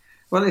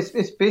 Well,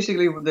 it's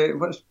basically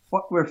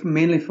what we're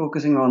mainly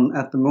focusing on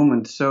at the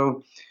moment.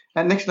 So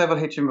at next level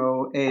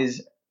HMO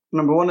is,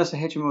 number one, is a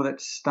HMO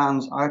that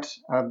stands out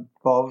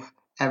above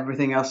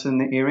everything else in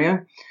the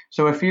area.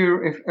 So if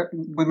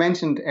we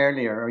mentioned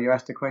earlier, or you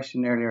asked a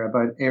question earlier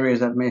about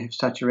areas that may have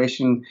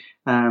saturation,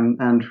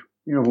 and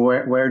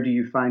where do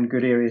you find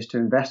good areas to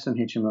invest in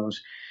HMOs?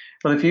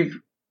 Well,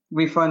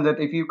 we found that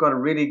if you've got a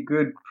really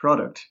good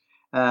product,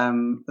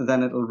 then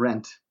it'll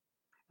rent.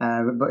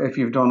 But if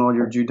you've done all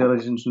your due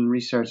diligence and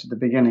research at the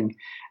beginning.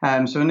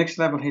 So next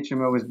level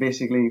HMO is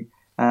basically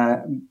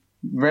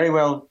very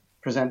well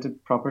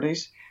presented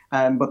properties,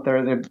 but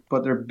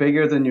they're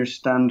bigger than your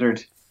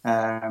standard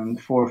 4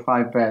 or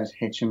 5 bed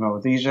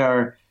HMO. These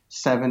are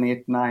 7,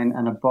 8, 9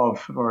 and above.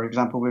 For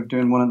example, we're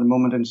doing one at the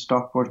moment in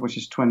Stockport, which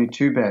is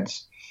 22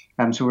 beds.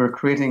 So we're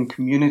creating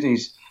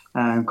communities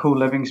and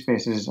co-living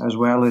spaces as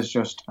well as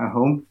just a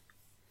home.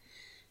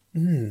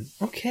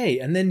 Okay,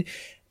 and then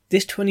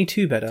this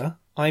 22 bedder,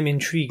 I'm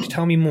intrigued.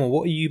 Tell me more.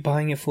 What are you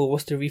buying it for?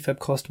 What's the refurb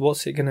cost?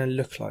 What's it going to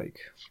look like?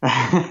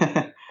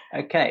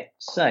 Okay,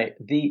 so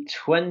the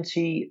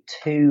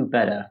 22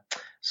 bedder.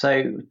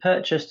 So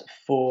purchased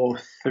for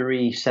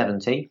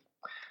 $370,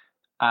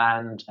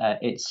 and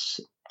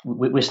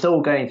we're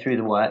still going through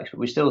the works, but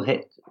we still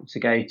hit to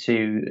go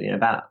to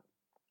about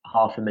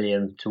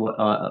 500,000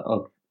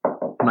 of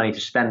money to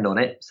spend on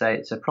it. So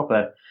it's a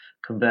proper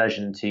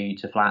conversion to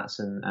flats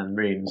and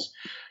rooms.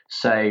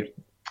 So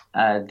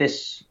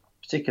this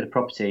particular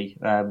property,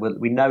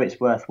 we know it's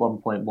worth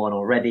 1.1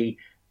 already,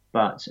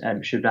 but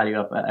should value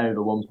up at over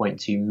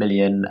 1.2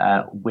 million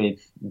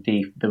with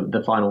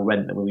the final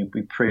rent that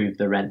we prove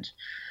the rent.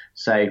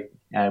 So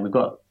we've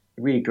got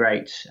a really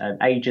great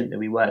agent that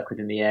we work with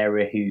in the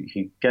area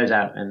who goes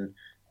out and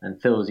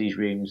fills these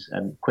rooms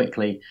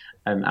quickly,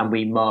 and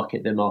we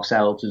market them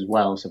ourselves as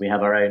well. So we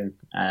have our own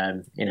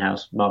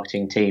in-house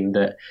marketing team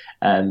that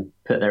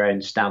put their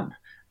own stamp,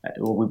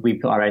 or we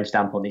put our own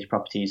stamp on these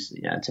properties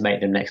to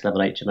make them next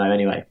level HMO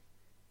anyway.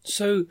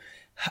 So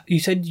you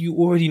said you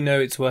already know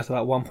it's worth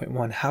about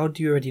 1.1. How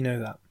do you already know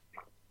that?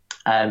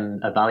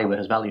 A valuer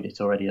has valued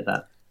it already at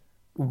that.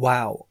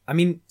 Wow. I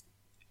mean,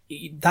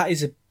 that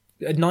is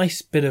a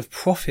nice bit of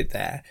profit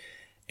there,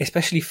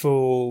 especially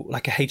for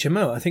like a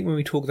HMO. I think when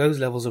we talk those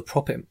levels of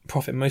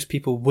profit, most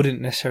people wouldn't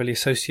necessarily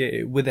associate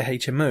it with a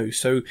HMO.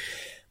 So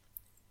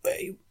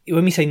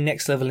when we say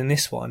next level in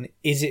this one,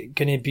 is it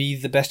going to be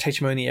the best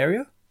HMO in the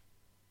area?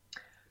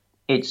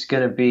 It's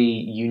going to be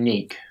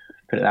unique,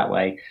 put it that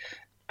way.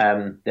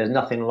 There's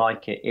nothing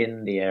like it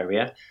in the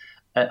area.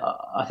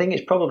 I think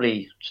it's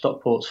probably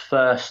Stockport's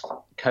first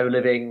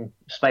co-living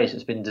space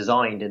that's been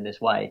designed in this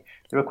way.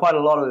 There are quite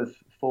a lot of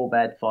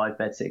 4-bed,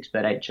 5-bed,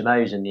 6-bed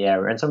HMOs in the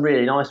area, and some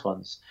really nice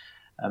ones.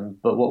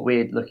 But what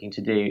we're looking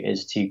to do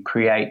is to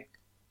create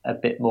a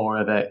bit more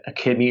of a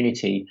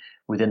community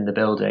within the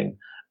building,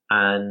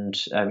 and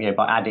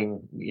by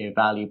adding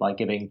value, by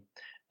giving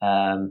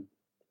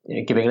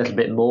giving a little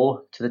bit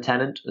more to the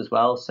tenant as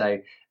well. So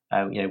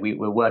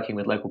we're working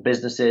with local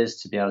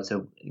businesses to be able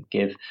to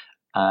give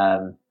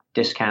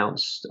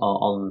discounts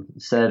on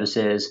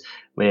services.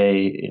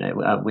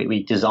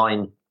 We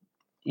design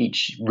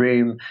each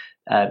room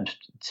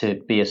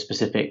to be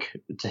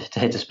to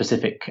hit a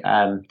specific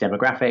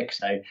demographic.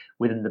 So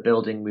within the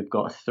building, we've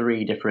got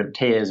 3 different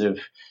tiers of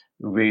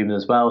room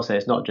as well. So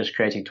it's not just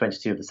creating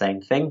 22 of the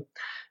same thing.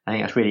 I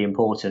think that's really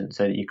important,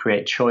 so that you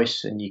create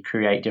choice and you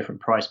create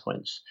different price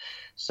points.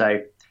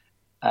 So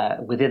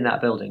within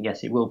that building,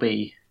 yes, it will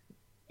be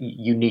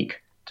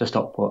unique to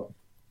Stockport.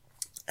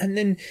 And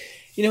then,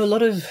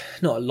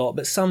 not a lot,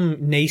 but some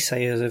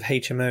naysayers of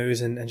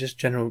HMOs and just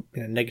general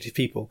negative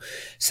people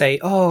say,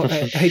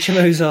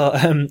 HMOs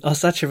are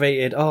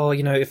saturated.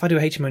 If I do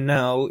a HMO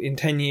now, in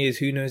 10 years,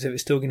 who knows if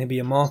it's still going to be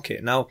a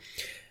market. Now,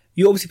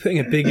 you're obviously putting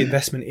a big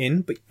investment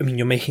in, but I mean,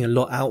 you're making a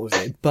lot out of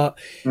it. But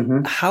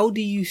how do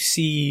you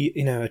see,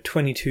 a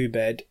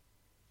 22-bed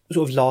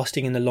sort of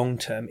lasting in the long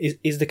term?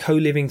 Is the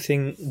co-living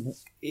thing,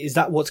 is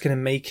that what's going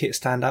to make it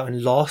stand out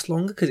and last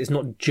longer? Because it's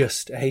not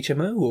just a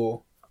HMO,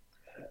 or?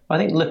 I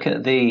think look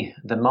at the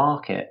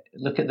market.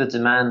 Look at the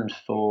demand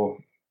for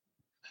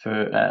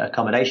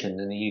accommodation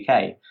in the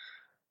UK.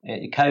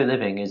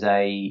 Co-living is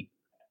a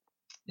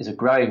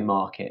growing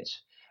market.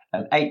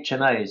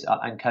 HMOs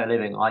and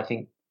co-living, I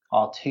think,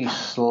 are 2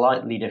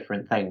 slightly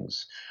different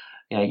things.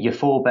 Your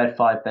 4-bed,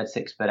 5-bed,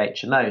 6-bed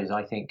HMOs,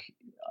 I think,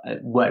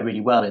 work really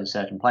well in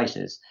certain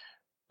places,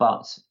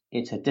 but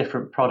it's a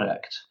different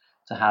product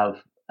to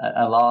have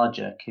a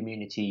larger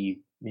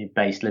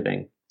community-based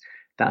living.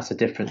 That's a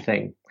different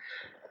thing.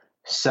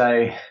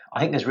 So I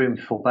think there's room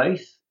for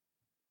both.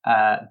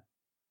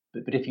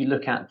 But if you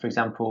look at, for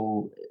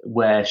example,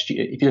 if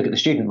you look at the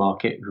student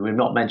market, we've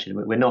not mentioned,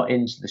 we're not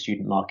into the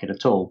student market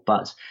at all,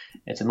 but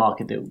it's a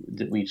market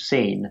that we've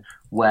seen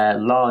where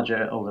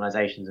larger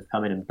organisations have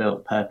come in and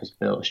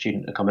purpose-built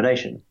student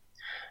accommodation.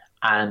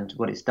 And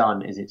what it's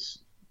done is it's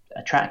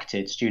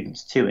attracted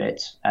students to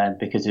it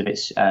because of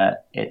its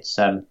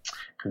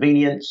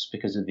convenience,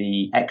 because of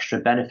the extra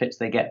benefits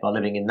they get by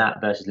living in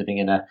that versus living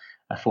in a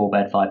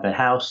 4-bed, 5-bed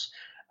house.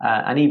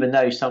 And even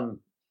though some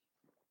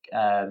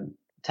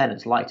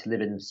tenants like to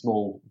live in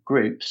small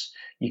groups,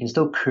 you can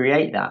still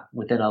create that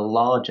within a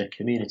larger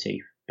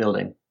community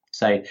building.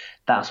 So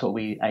that's what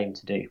we aim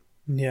to do.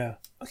 Yeah.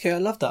 Okay, I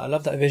love that. I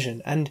love that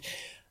vision. And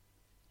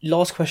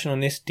last question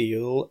on this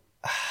deal,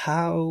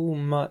 how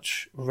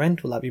much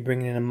rent will that be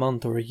bringing in a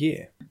month or a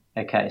year?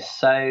 Okay,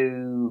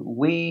 so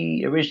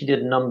we originally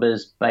did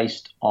numbers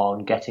based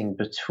on getting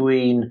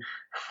between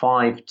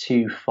 £525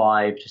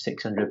 to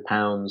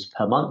 £600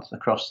 per month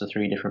across the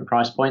 3 different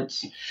price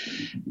points,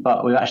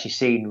 but we've actually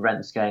seen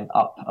rents going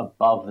up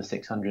above the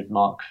 600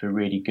 mark for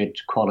really good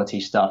quality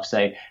stuff.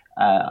 So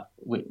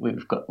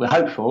we're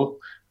hopeful,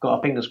 got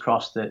our fingers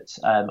crossed that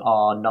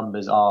our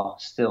numbers are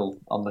still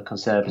on the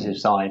conservative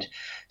side.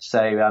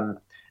 So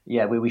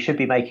we should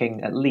be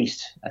making at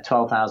least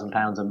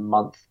 £12,000 a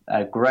month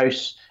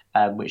gross,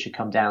 which should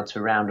come down to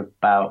around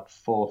about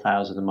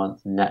 £4,000 a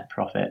month net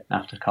profit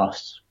after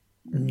costs.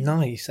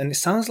 Nice. And it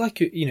sounds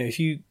like, if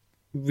you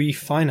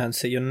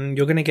refinance it, you're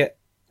going to get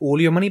all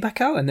your money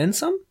back out and then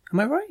some. Am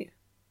I right?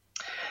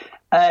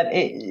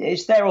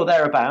 It's there or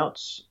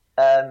thereabouts.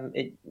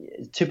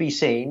 To be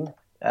seen.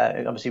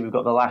 Obviously, we've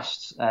got the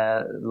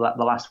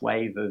last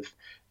wave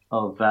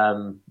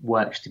of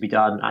works to be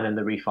done, and then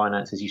the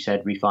refinance, as you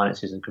said,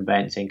 refinances and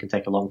conveyancing can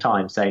take a long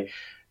time. So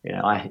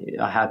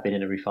I have been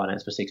in a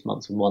refinance for 6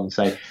 months and won.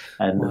 So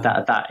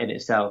Wow. that in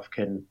itself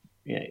can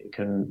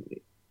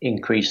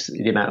increase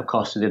the amount of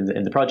cost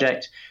in the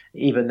project,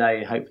 even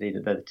though hopefully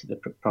the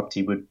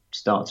property would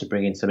start to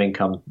bring in some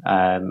income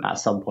at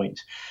some point.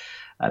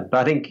 But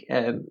I think,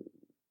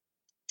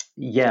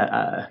 you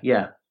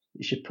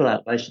should pull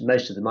out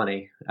most of the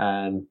money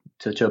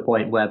to a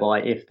point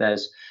whereby if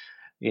there's,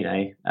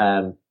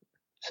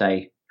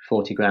 say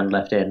 40 grand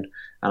left in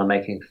and I'm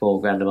making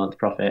 4 grand a month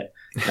profit,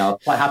 I'll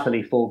quite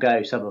happily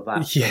forego some of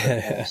that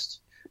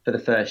for the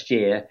first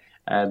year,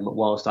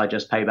 whilst I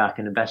just pay back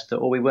an investor,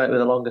 or we work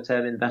with a longer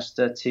term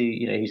investor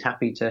who's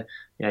happy to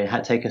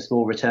take a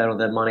small return on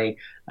their money,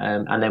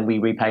 and then we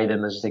repay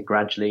them, as I say,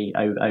 gradually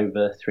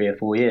over 3 or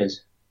 4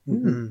 years.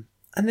 Mm.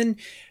 And then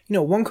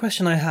one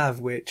question I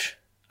have, which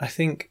I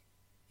think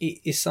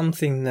is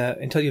something that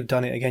until you've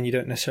done it again you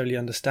don't necessarily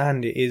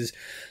understand it, is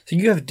so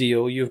you have a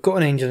deal, you've got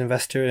an angel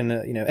investor in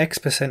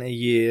X% a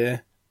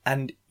year,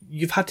 and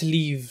you've had to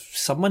leave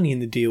some money in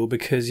the deal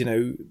because a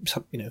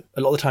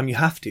lot of the time you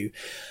have to.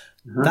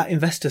 Mm-hmm. That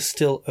investor's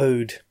still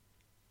owed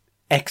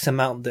X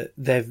amount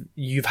that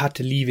you've had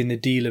to leave in the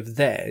deal of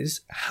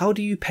theirs. How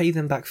do you pay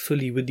them back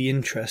fully with the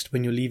interest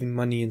when you're leaving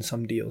money in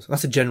some deals?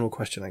 That's a general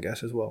question, I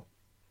guess, as well.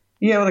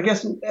 Yeah, well, I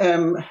guess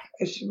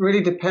it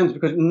really depends,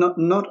 because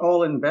not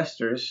all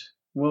investors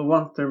will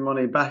want their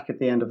money back at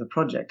the end of the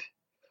project.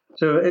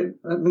 So I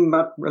think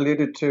Matt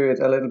alluded to it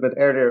a little bit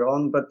earlier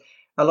on, but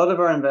a lot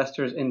of our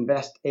investors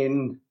invest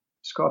in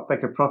Scott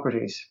Baker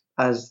Properties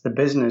as the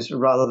business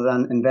rather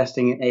than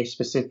investing in a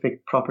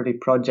specific property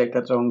project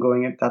that's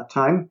ongoing at that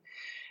time.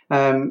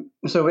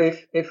 So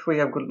if we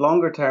have good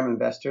longer term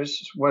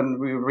investors, when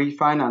we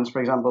refinance,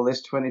 for example,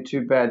 this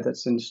 22 bed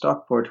that's in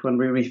Stockport, when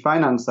we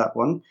refinance that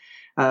one,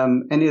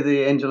 any of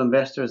the angel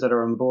investors that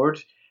are on board,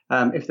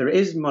 if there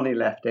is money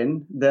left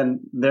in, then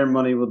their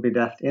money will be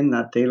left in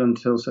that deal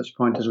until such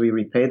point as we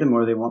repay them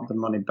or they want the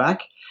money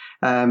back.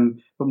 But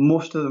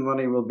most of the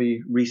money will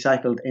be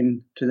recycled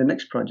into the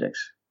next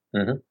projects.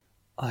 Mm-hmm.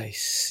 I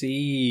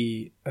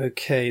see.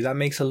 Okay, that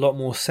makes a lot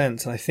more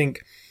sense. And I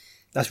think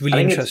that's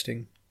really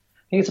interesting.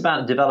 I think it's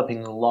about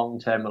developing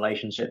long-term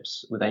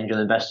relationships with angel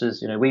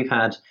investors. We've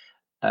had,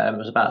 it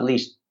was about at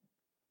least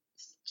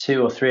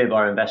 2 or 3 of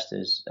our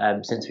investors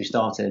since we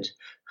started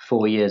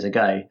 4 years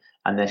ago,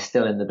 and they're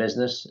still in the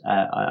business.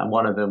 And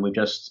one of them we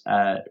just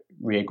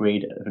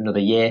re-agreed another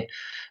year.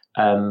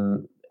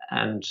 And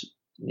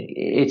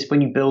it's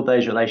when you build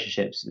those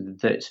relationships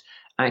that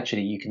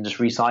actually you can just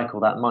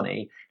recycle that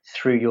money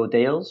through your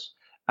deals.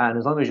 And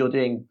as long as you're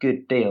doing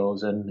good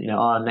deals, and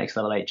our next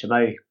level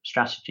HMO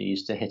strategy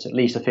is to hit at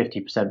least a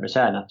 50%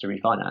 return after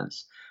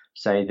refinance,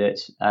 so that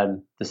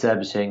the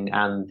servicing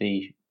and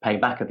the paying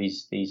back of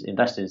these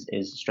investors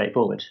is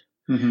straightforward.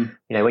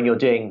 Mm-hmm. When you're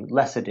doing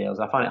lesser deals,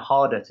 I find it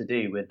harder to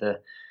do with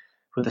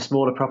the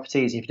smaller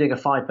properties. If you're doing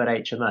a 5-bed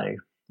HMO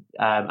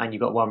and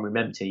you've got one room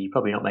empty, you're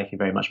probably not making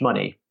very much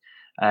money.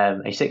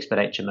 A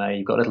 6-bed HMO,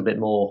 you've got a little bit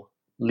more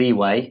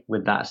leeway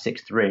with that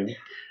 6th room.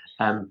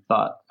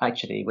 But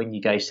actually, when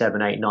you go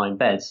 7, 8, 9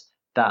 beds,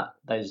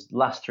 those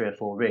last 3 or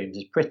 4 rooms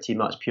is pretty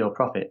much pure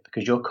profit,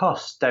 because your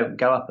costs don't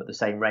go up at the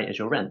same rate as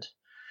your rent.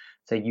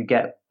 So you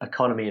get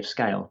economy of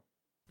scale.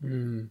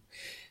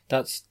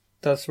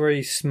 That's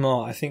very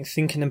smart. I think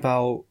thinking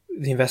about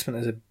the investment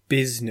as a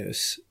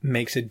business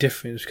makes a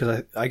difference,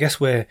 because I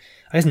guess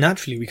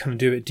naturally we kind of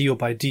do it deal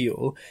by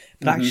deal,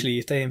 but actually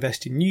if they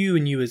invest in you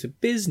and you as a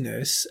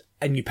business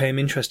and you pay them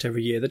interest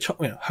every year,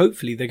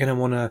 hopefully they're going to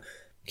want to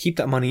keep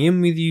that money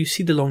in with you,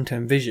 see the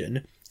long-term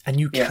vision, and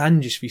you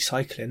can just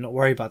recycle it and not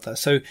worry about that.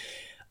 So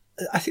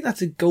I think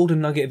that's a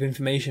golden nugget of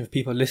information for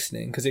people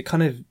listening, because it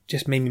kind of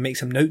just made me make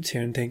some notes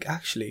here and think,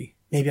 actually,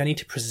 maybe I need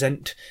to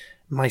present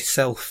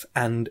myself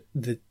and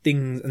the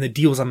things and the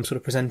deals I'm sort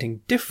of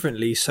presenting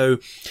differently. So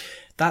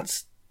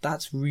that's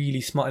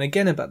really smart. And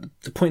again, about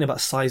the point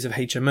about size of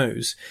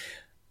HMOs,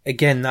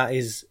 again, that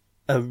is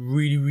a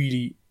really,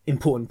 really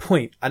important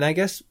point. And I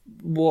guess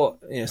what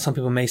some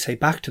people may say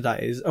back to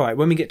that is, all right,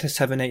 when we get to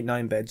 7, 8,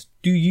 9 beds,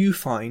 do you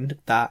find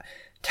that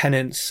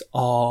tenants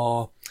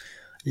are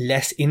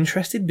less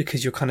interested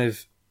because you're kind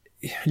of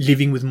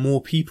living with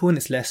more people and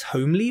it's less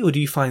homely, or do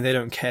you find they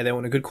don't care, they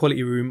want a good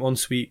quality room,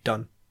 ensuite,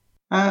 done?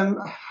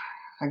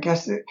 I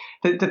guess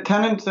the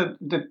tenants,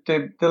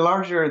 the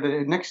larger,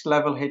 the next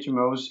level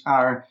HMOs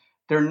are,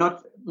 they're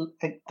not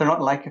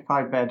like a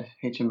 5-bed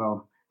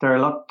HMO. They're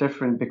a lot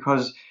different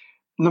because,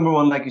 number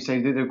one, like you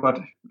say, they've got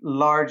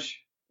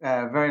large,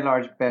 very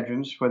large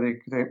bedrooms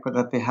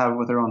that they have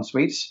with their own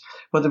suites,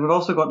 but they've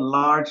also got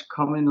large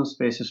communal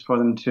spaces for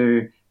them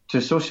to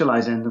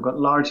socialize in. They've got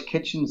large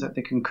kitchens that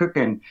they can cook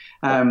in.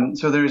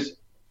 So there's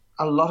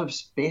a lot of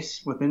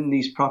space within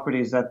these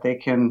properties that they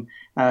can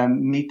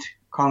meet,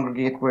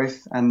 congregate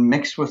with, and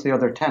mix with the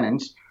other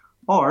tenants.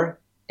 Or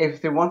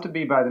if they want to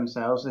be by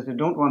themselves, if they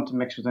don't want to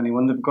mix with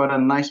anyone, they've got a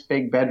nice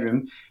big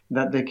bedroom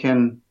that they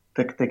can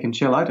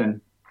chill out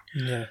in.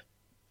 Yeah,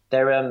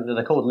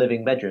 they're called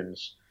living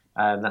bedrooms.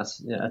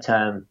 That's a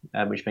term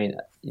which means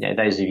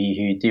those of you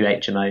who do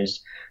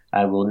HMOs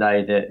will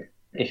know that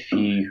if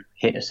you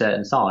hit a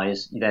certain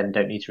size, you then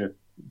don't need to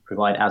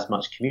provide as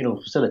much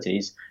communal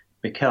facilities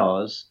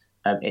because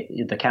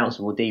the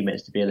council will deem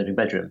it to be a living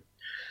bedroom.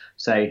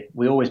 So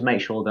we always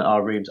make sure that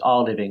our rooms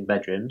are living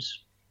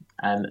bedrooms,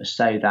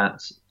 so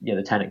that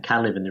the tenant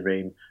can live in the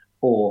room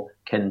or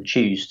can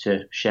choose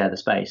to share the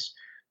space.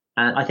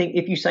 And I think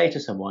if you say to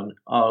someone,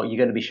 "Oh, you're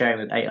going to be sharing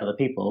with 8 other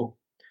people,"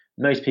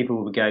 most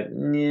people would go,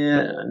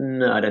 "Yeah,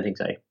 no, I don't think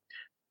so."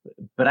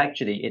 But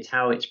actually, it's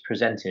how it's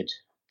presented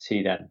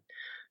to them.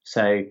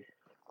 So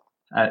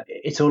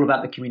it's all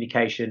about the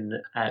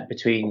communication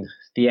between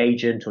the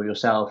agent or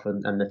yourself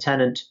and the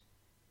tenant.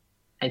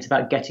 It's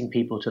about getting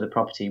people to the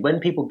property. When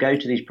people go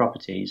to these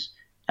properties,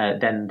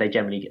 then they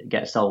generally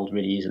get sold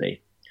really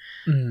easily.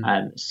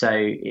 So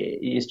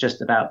it's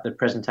just about the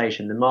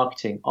presentation, the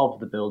marketing of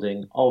the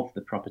building, of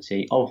the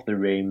property, of the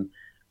room,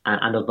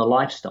 and of the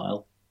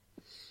lifestyle.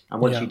 And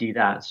once you do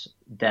that,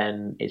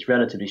 then it's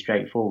relatively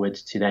straightforward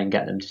to then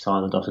get them to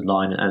sign the dotted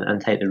line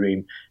and take the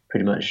room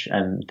pretty much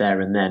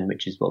there and then,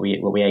 which is what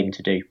we aim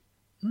to do.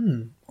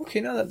 Okay,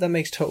 now that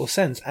makes total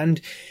sense.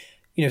 And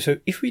so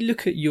if we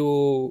look at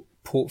your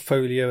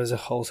portfolio as a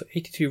whole, so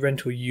 82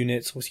 rental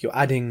units, obviously you're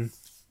adding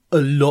a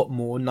lot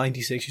more,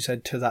 96 you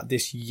said, to that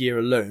this year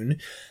alone.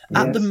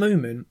 Yes. At the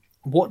moment,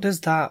 what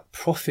does that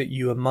profit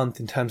you a month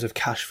in terms of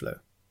cash flow?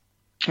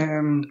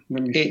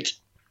 It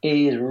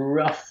is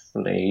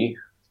roughly,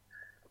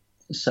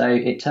 so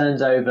it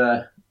turns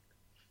over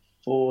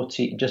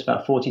just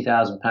about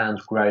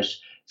 £40,000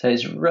 gross. So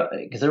it's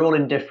because they're all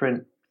in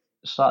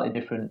slightly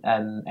different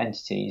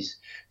entities.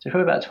 So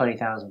probably about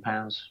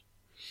 £20,000.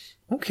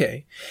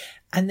 Okay,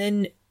 and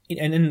then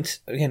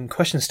again,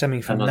 question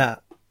stemming from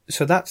that.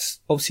 So that's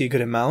obviously a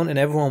good amount, and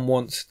everyone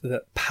wants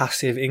the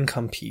passive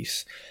income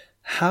piece.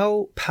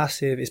 How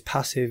passive is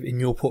passive in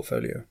your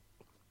portfolio?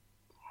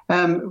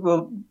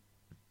 Well,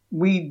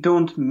 we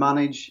don't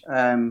manage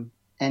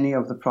any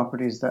of the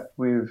properties that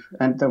we've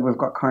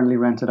got currently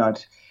rented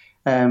out.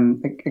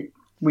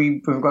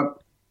 We've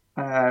got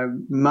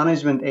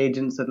management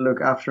agents that look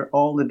after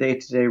all the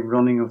day-to-day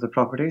running of the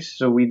properties,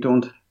 so we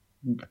don't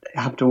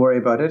have to worry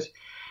about it.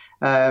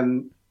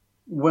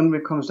 When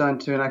it comes down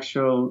to an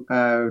actual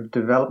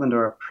development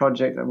or a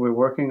project that we're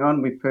working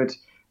on, we put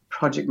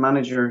project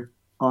manager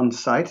on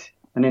site,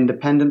 an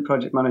independent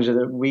project manager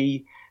that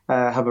we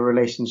have a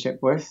relationship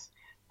with,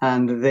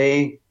 and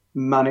they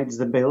manage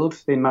the build,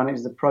 they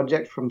manage the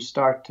project from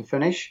start to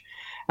finish.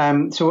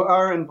 So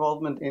our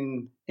involvement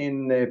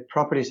in the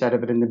property side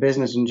of it, in the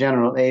business in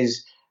general,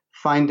 is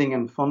finding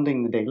and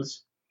funding the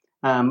deals.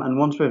 And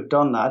once we've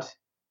done that,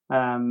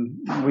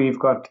 we've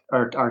got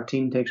our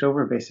team takes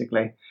over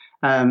basically.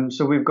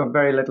 So we've got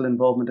very little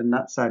involvement in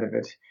that side of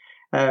it.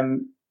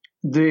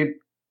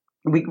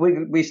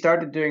 We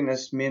started doing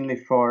this mainly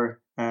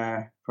for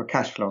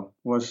cash flow,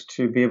 was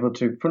to be able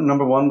to,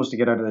 number one was to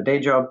get out of the day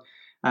job.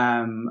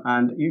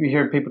 And you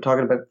hear people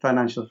talking about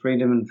financial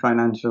freedom and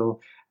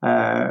financial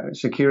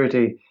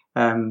security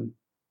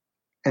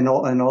in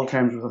all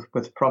terms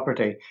with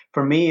property.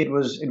 For me, it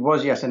was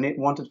yes, and it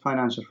wanted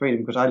financial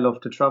freedom because I love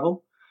to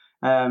travel.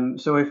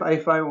 So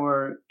if I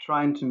were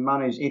trying to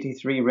manage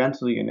 83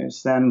 rental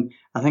units, then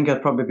I think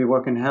I'd probably be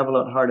working a hell of a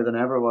lot harder than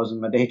I ever was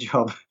in my day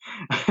job.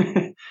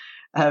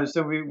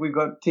 So we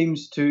got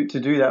teams to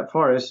do that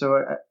for us.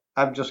 So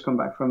I've just come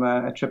back from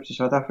a trip to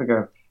South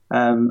Africa,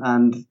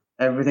 and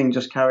everything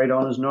just carried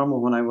on as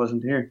normal when I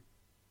wasn't here.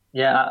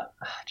 Yeah,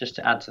 just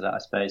to add to that, I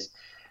suppose,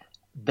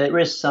 there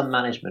is some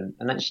management,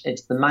 and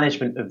it's the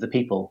management of the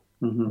people,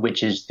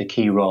 which is the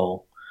key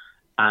role.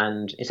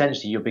 And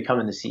essentially, you're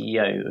becoming the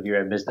CEO of your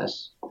own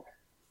business.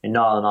 And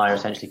Niall and I are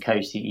essentially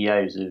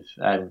co-CEOs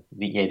of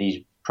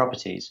these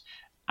properties,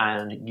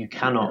 and you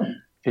cannot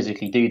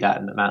physically do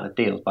that amount of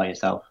deals by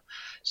yourself.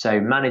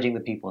 So managing the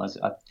people, as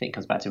I think,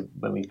 comes back to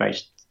when we very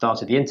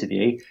started the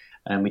interview,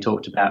 and we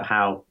talked about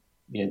how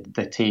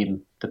the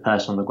team, the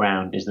person on the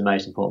ground, is the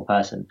most important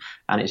person,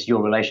 and it's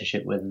your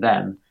relationship with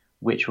them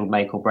which will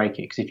make or break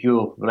it. Because if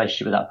your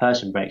relationship with that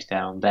person breaks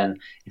down, then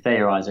if they're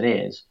your eyes and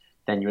ears,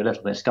 then you're a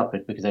little bit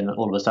scuppered, because then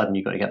all of a sudden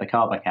you've got to get the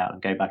car back out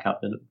and go back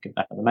up the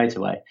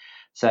motorway.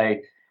 So,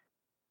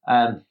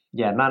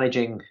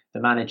 managing the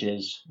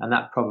managers, and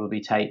that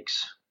probably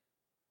takes,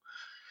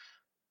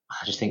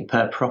 I just think,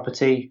 per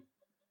property.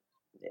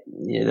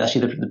 Yeah,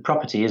 actually, the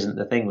property isn't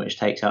the thing which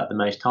takes out the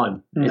most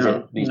time, is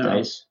it, these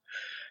days?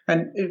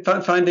 And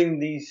finding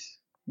the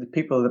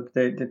people,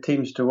 the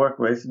teams to work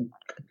with,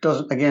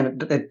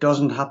 it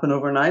doesn't happen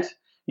overnight.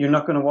 You're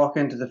not going to walk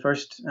into the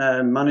first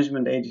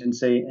management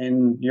agency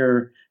in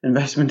your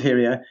investment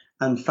area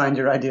and find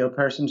your ideal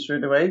person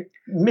straight away.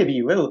 Maybe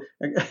you will,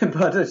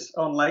 but it's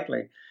unlikely.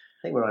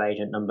 I think we're on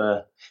agent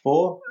number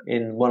 4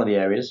 in one of the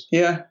areas.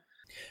 Yeah.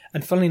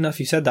 And funnily enough,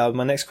 you said that.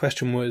 My next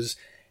question was,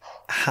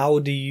 how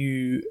do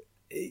you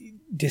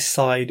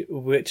decide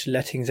which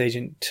lettings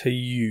agent to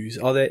use?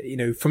 Are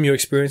there, from your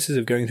experiences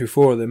of going through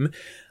 4 of them,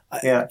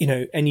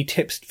 any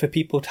tips for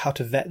people how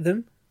to vet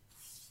them?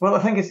 Well, I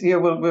think it's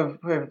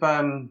we've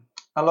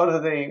a lot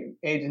of the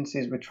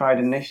agencies we tried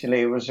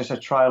initially was just a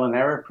trial and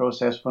error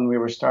process when we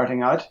were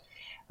starting out.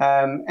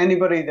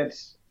 Anybody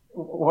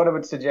what I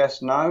would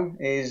suggest now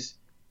is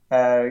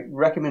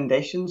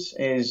recommendations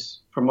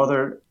is from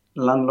other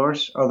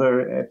landlords,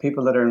 other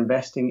people that are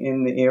investing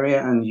in the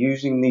area and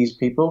using these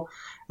people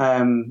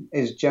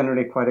is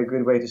generally quite a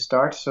good way to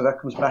start. So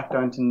that comes back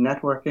down to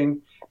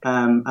networking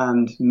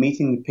and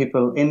meeting the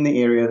people in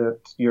the area that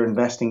you're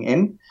investing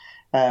in.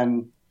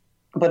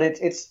 But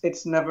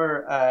it's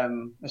never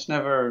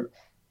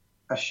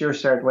a sure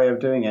cert way of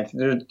doing it.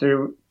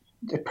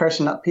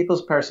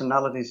 People's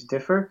personalities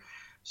differ,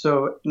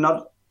 so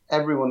not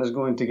everyone is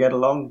going to get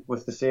along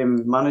with the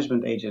same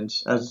management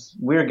agents as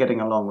we're getting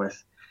along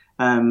with.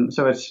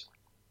 So it's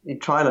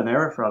trial and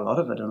error for a lot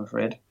of it, I'm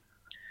afraid.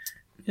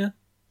 Yeah,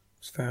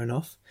 it's fair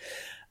enough.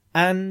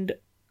 And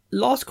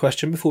last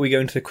question before we go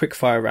into the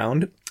quickfire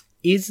round.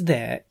 Is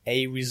there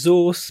a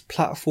resource,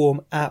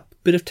 platform, app,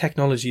 bit of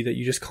technology that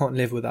you just can't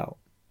live without?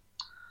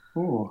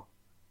 Ooh.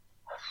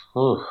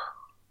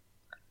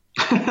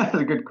 That's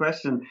a good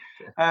question.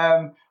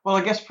 Well,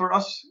 I guess for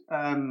us,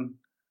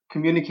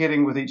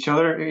 communicating with each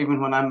other,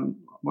 even when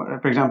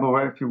for example,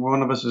 if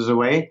one of us is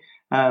away,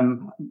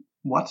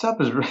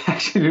 WhatsApp is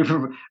actually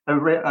a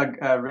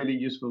really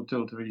useful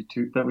tool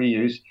that we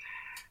use.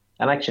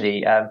 And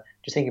actually,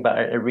 just thinking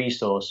about a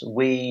resource,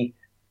 the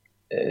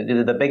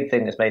big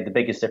thing that's made the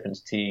biggest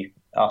difference to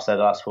us over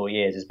the last 4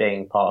 years is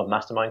being part of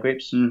mastermind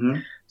groups.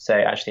 Mm-hmm. So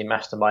actually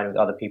mastermind with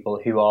other people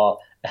who are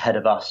ahead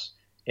of us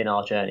in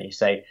our journey.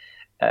 So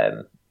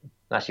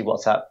actually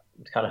WhatsApp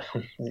kind of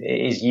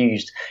is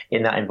used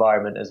in that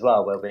environment as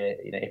well, where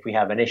if we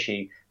have an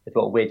issue with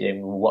what we're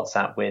doing, we'll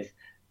WhatsApp with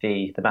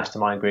the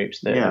mastermind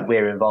groups that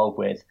we're involved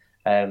with,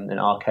 and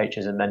our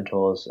coaches and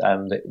mentors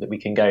that we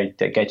can go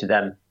to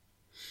them.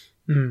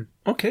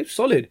 Okay,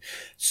 solid.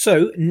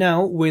 So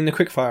now we're in the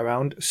quickfire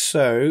round.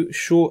 So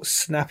short,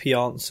 snappy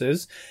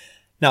answers.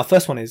 Now,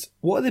 first one is,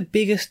 what are the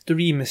biggest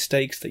 3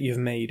 mistakes that you've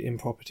made in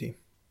property?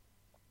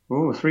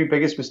 Oh, 3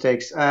 biggest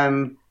mistakes.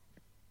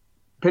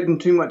 Putting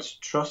too much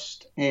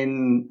trust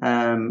in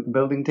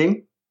building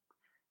team.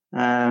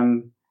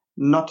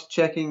 Not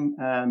checking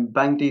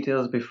bank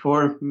details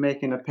before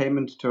making a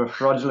payment to a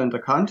fraudulent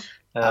account.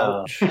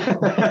 Ouch.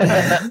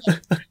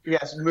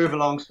 Yes, move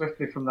along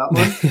swiftly from that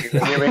one.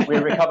 we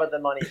recovered the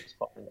money.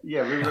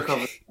 Yeah, we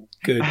recovered.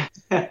 Good.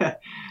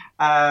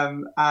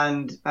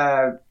 And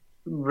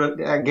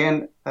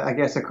again, I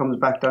guess it comes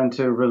back down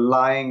to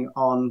relying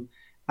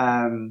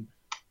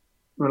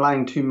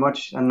too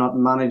much and not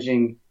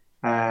managing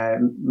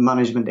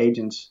management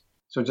agents.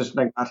 So just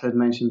like Matt had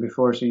mentioned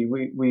before, so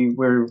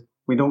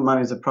we don't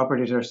manage the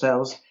properties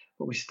ourselves,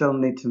 but we still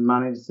need to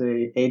manage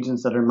the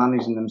agents that are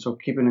managing them. So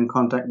keeping in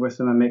contact with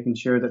them and making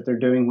sure that they're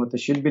doing what they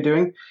should be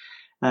doing.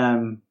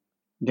 So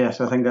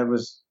I think that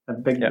was a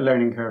big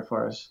learning curve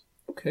for us.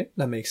 Okay,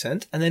 that makes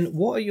sense. And then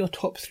what are your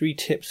top 3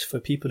 tips for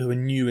people who are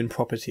new in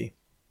property?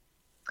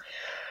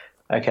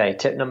 Okay,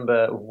 tip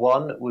number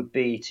 1 would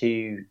be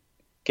to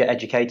get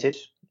educated,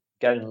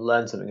 go and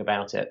learn something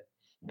about it.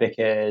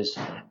 Because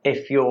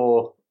if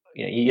you're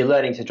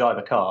learning to drive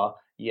a car,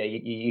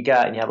 you go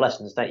out and you have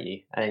lessons, don't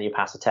you? And then you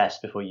pass a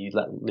test before you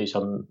let loose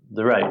on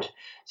the road.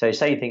 So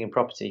same thing in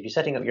property. If you're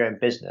setting up your own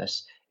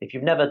business, if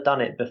you've never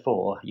done it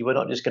before, you are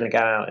not just going to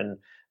go out and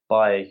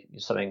buy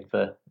something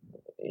for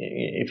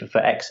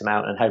X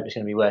amount and hope it's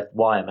going to be worth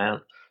Y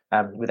amount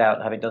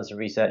without having done some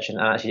research and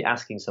actually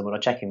asking someone or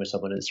checking with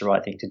someone that it's the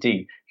right thing to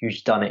do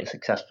who's done it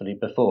successfully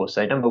before.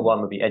 So number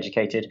 1 would be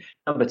educated.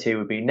 Number 2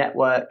 would be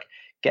network.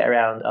 Get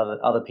around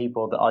other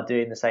people that are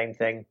doing the same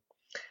thing.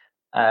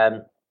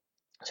 So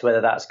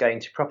whether that's going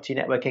to property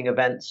networking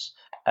events,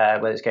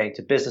 whether it's going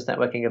to business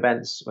networking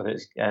events, whether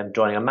it's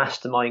joining a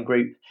mastermind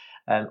group,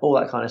 all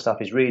that kind of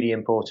stuff is really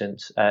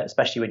important,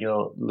 especially when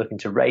you're looking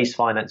to raise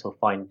finance or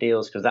find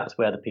deals, because that's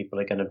where the people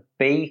are going to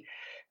be.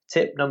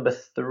 Tip number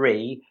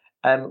 3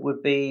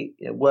 would be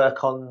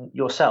work on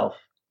yourself.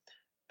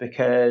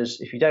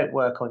 Because if you don't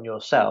work on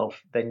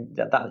yourself, then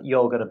that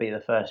you're going to be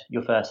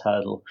your first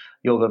hurdle.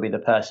 You're going to be the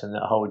person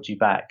that holds you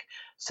back.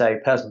 So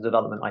personal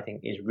development, I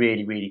think, is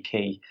really, really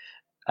key.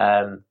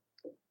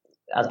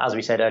 As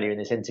we said earlier in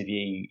this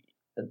interview,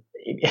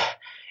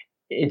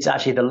 it's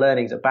actually the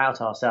learnings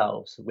about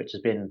ourselves which has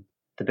been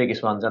the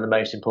biggest ones and the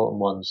most important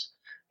ones.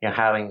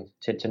 Having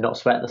to not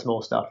sweat the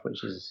small stuff,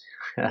 which is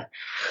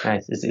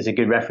is a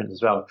good reference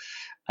as well.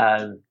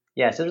 So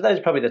those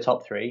are probably the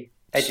top 3: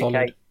 educate,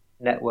 Solid.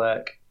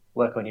 Network,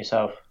 work on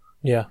yourself.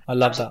 Yeah, I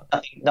love that.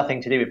 Nothing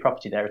to do with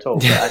property there at all.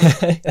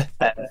 But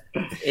I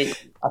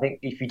think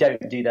if you don't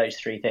do those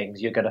 3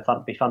 things, you're going to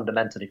be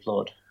fundamentally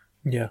flawed.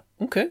 Yeah.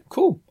 Okay,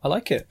 cool. I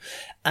like it.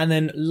 And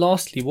then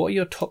lastly, what are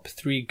your top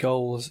 3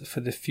 goals for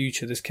the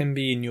future? This can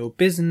be in your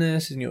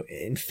business,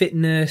 in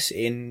fitness,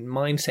 in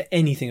mindset,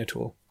 anything at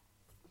all.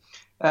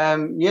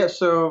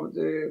 So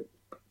the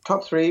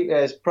top 3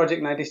 is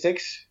Project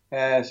 96.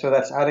 So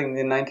that's adding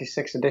the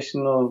 96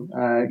 additional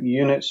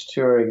units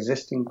to our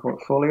existing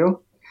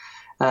portfolio.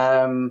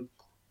 HMO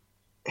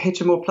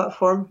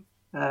platform,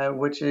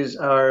 which is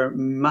our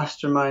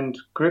mastermind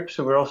group.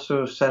 So we're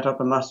also set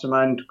up a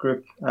mastermind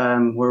group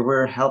where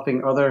we're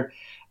helping other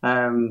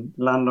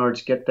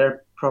landlords get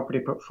their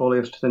property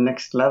portfolios to the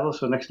next level.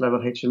 So next level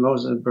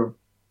HMOs that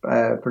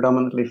we're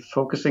predominantly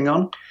focusing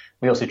on.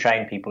 We also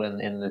train people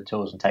in the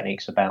tools and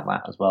techniques about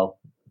that as well.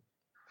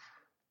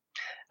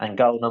 And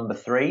goal number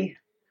 3,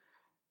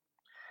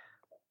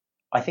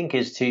 I think,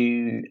 is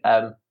to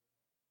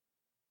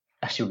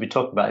actually we've been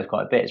talking about it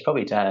quite a bit. It's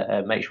probably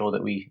to make sure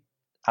that we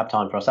have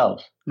time for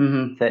ourselves.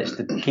 Mm-hmm. So it's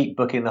to keep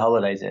booking the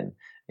holidays in.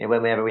 You know,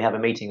 whenever we have a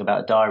meeting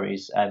about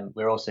diaries,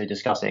 we're also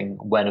discussing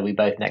when are we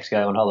both next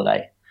going on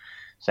holiday.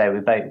 So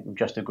we both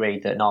just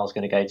agreed that Niall's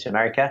going to go to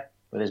America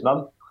with his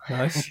mum.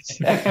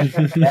 Nice.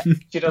 Yeah.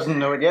 She doesn't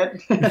know it yet.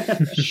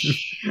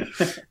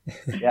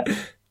 Yeah.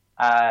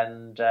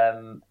 And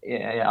and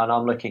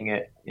I'm looking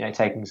at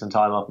taking some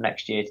time off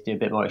next year to do a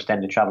bit more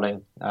extended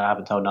travelling. I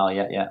haven't told Niall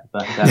yet,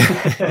 but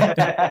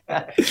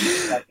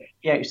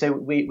So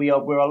we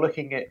are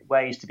looking at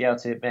ways to be able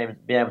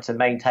to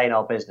maintain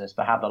our business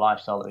but have the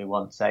lifestyle that we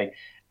want. So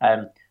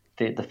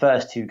the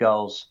first 2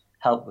 goals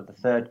help with the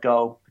third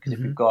goal, because if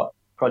we've got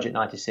Project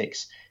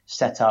 96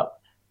 set up.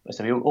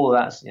 So all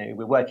that's,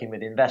 we're working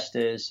with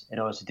investors in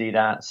order to do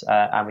that,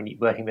 and we're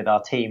working with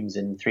our teams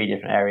in 3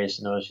 different areas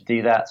in order to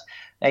do that.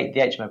 The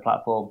HMO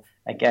platform,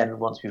 again,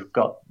 once we've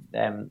got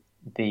the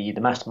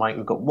mastermind,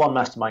 we've got 1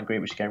 mastermind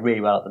group which is going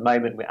really well at the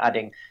moment. We're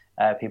adding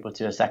people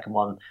to a second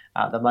one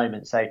at the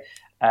moment. So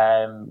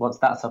once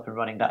that's up and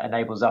running, that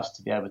enables us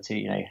to be able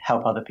to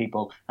help other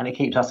people, and it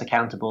keeps us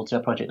accountable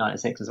to Project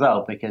 96 as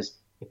well, because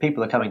if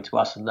people are coming to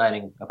us and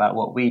learning about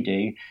what we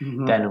do,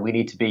 then we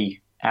need to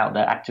be out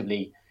there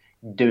actively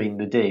doing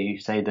the do,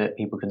 so that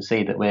people can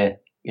see that we're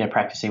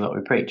practicing what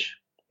we preach.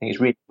 I think it's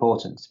really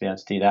important to be able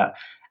to do that,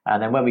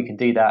 and then when we can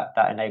do that,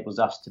 that enables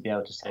us to be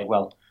able to say,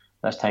 well,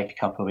 let's take a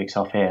couple of weeks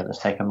off here, let's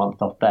take a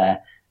month off there,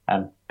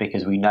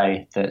 because we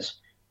know that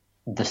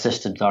the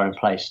systems are in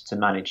place to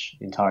manage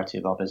the entirety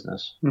of our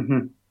business.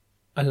 Mm-hmm.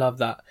 I love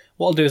that.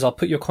 What I'll do is I'll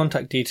put your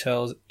contact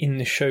details in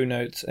the show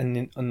notes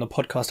and on the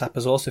podcast app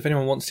as well. So if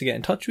anyone wants to get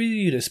in touch with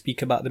you to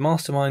speak about the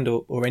mastermind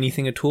or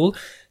anything at all,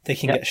 they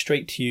can get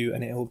straight to you,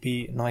 and it will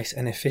be nice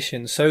and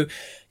efficient. So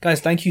guys,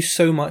 thank you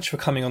so much for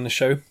coming on the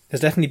show. There's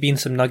definitely been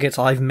some nuggets.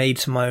 I've made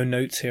some of my own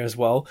notes here as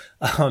well.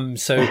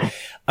 So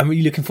I'm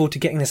really looking forward to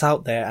getting this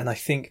out there, and I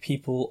think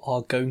people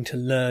are going to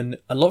learn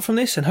a lot from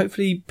this, and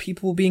hopefully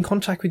people will be in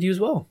contact with you as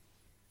well.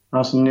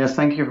 Awesome. Yes,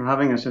 thank you for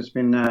having us. It's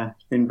been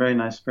very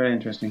nice, very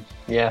interesting.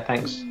 Yeah,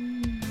 thanks.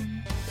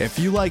 If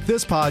you like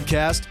this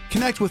podcast,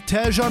 connect with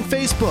Tej on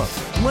Facebook,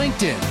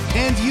 LinkedIn,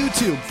 and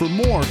YouTube for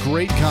more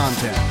great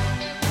content.